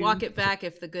Stay tuned. walk it back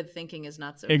if the good thinking is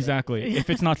not so exactly. If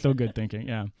it's not so good thinking,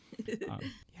 yeah.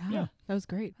 Yeah, that was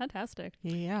great. Fantastic.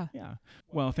 Yeah. Yeah.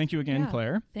 Well, thank you again, Yeah.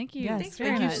 Claire. Thank you. Yes, Thanks for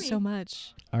thank you having me. so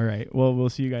much. All right. Well, we'll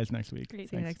see you guys next week. Great.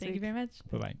 See you next Thank you week. very much.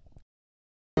 Bye-bye.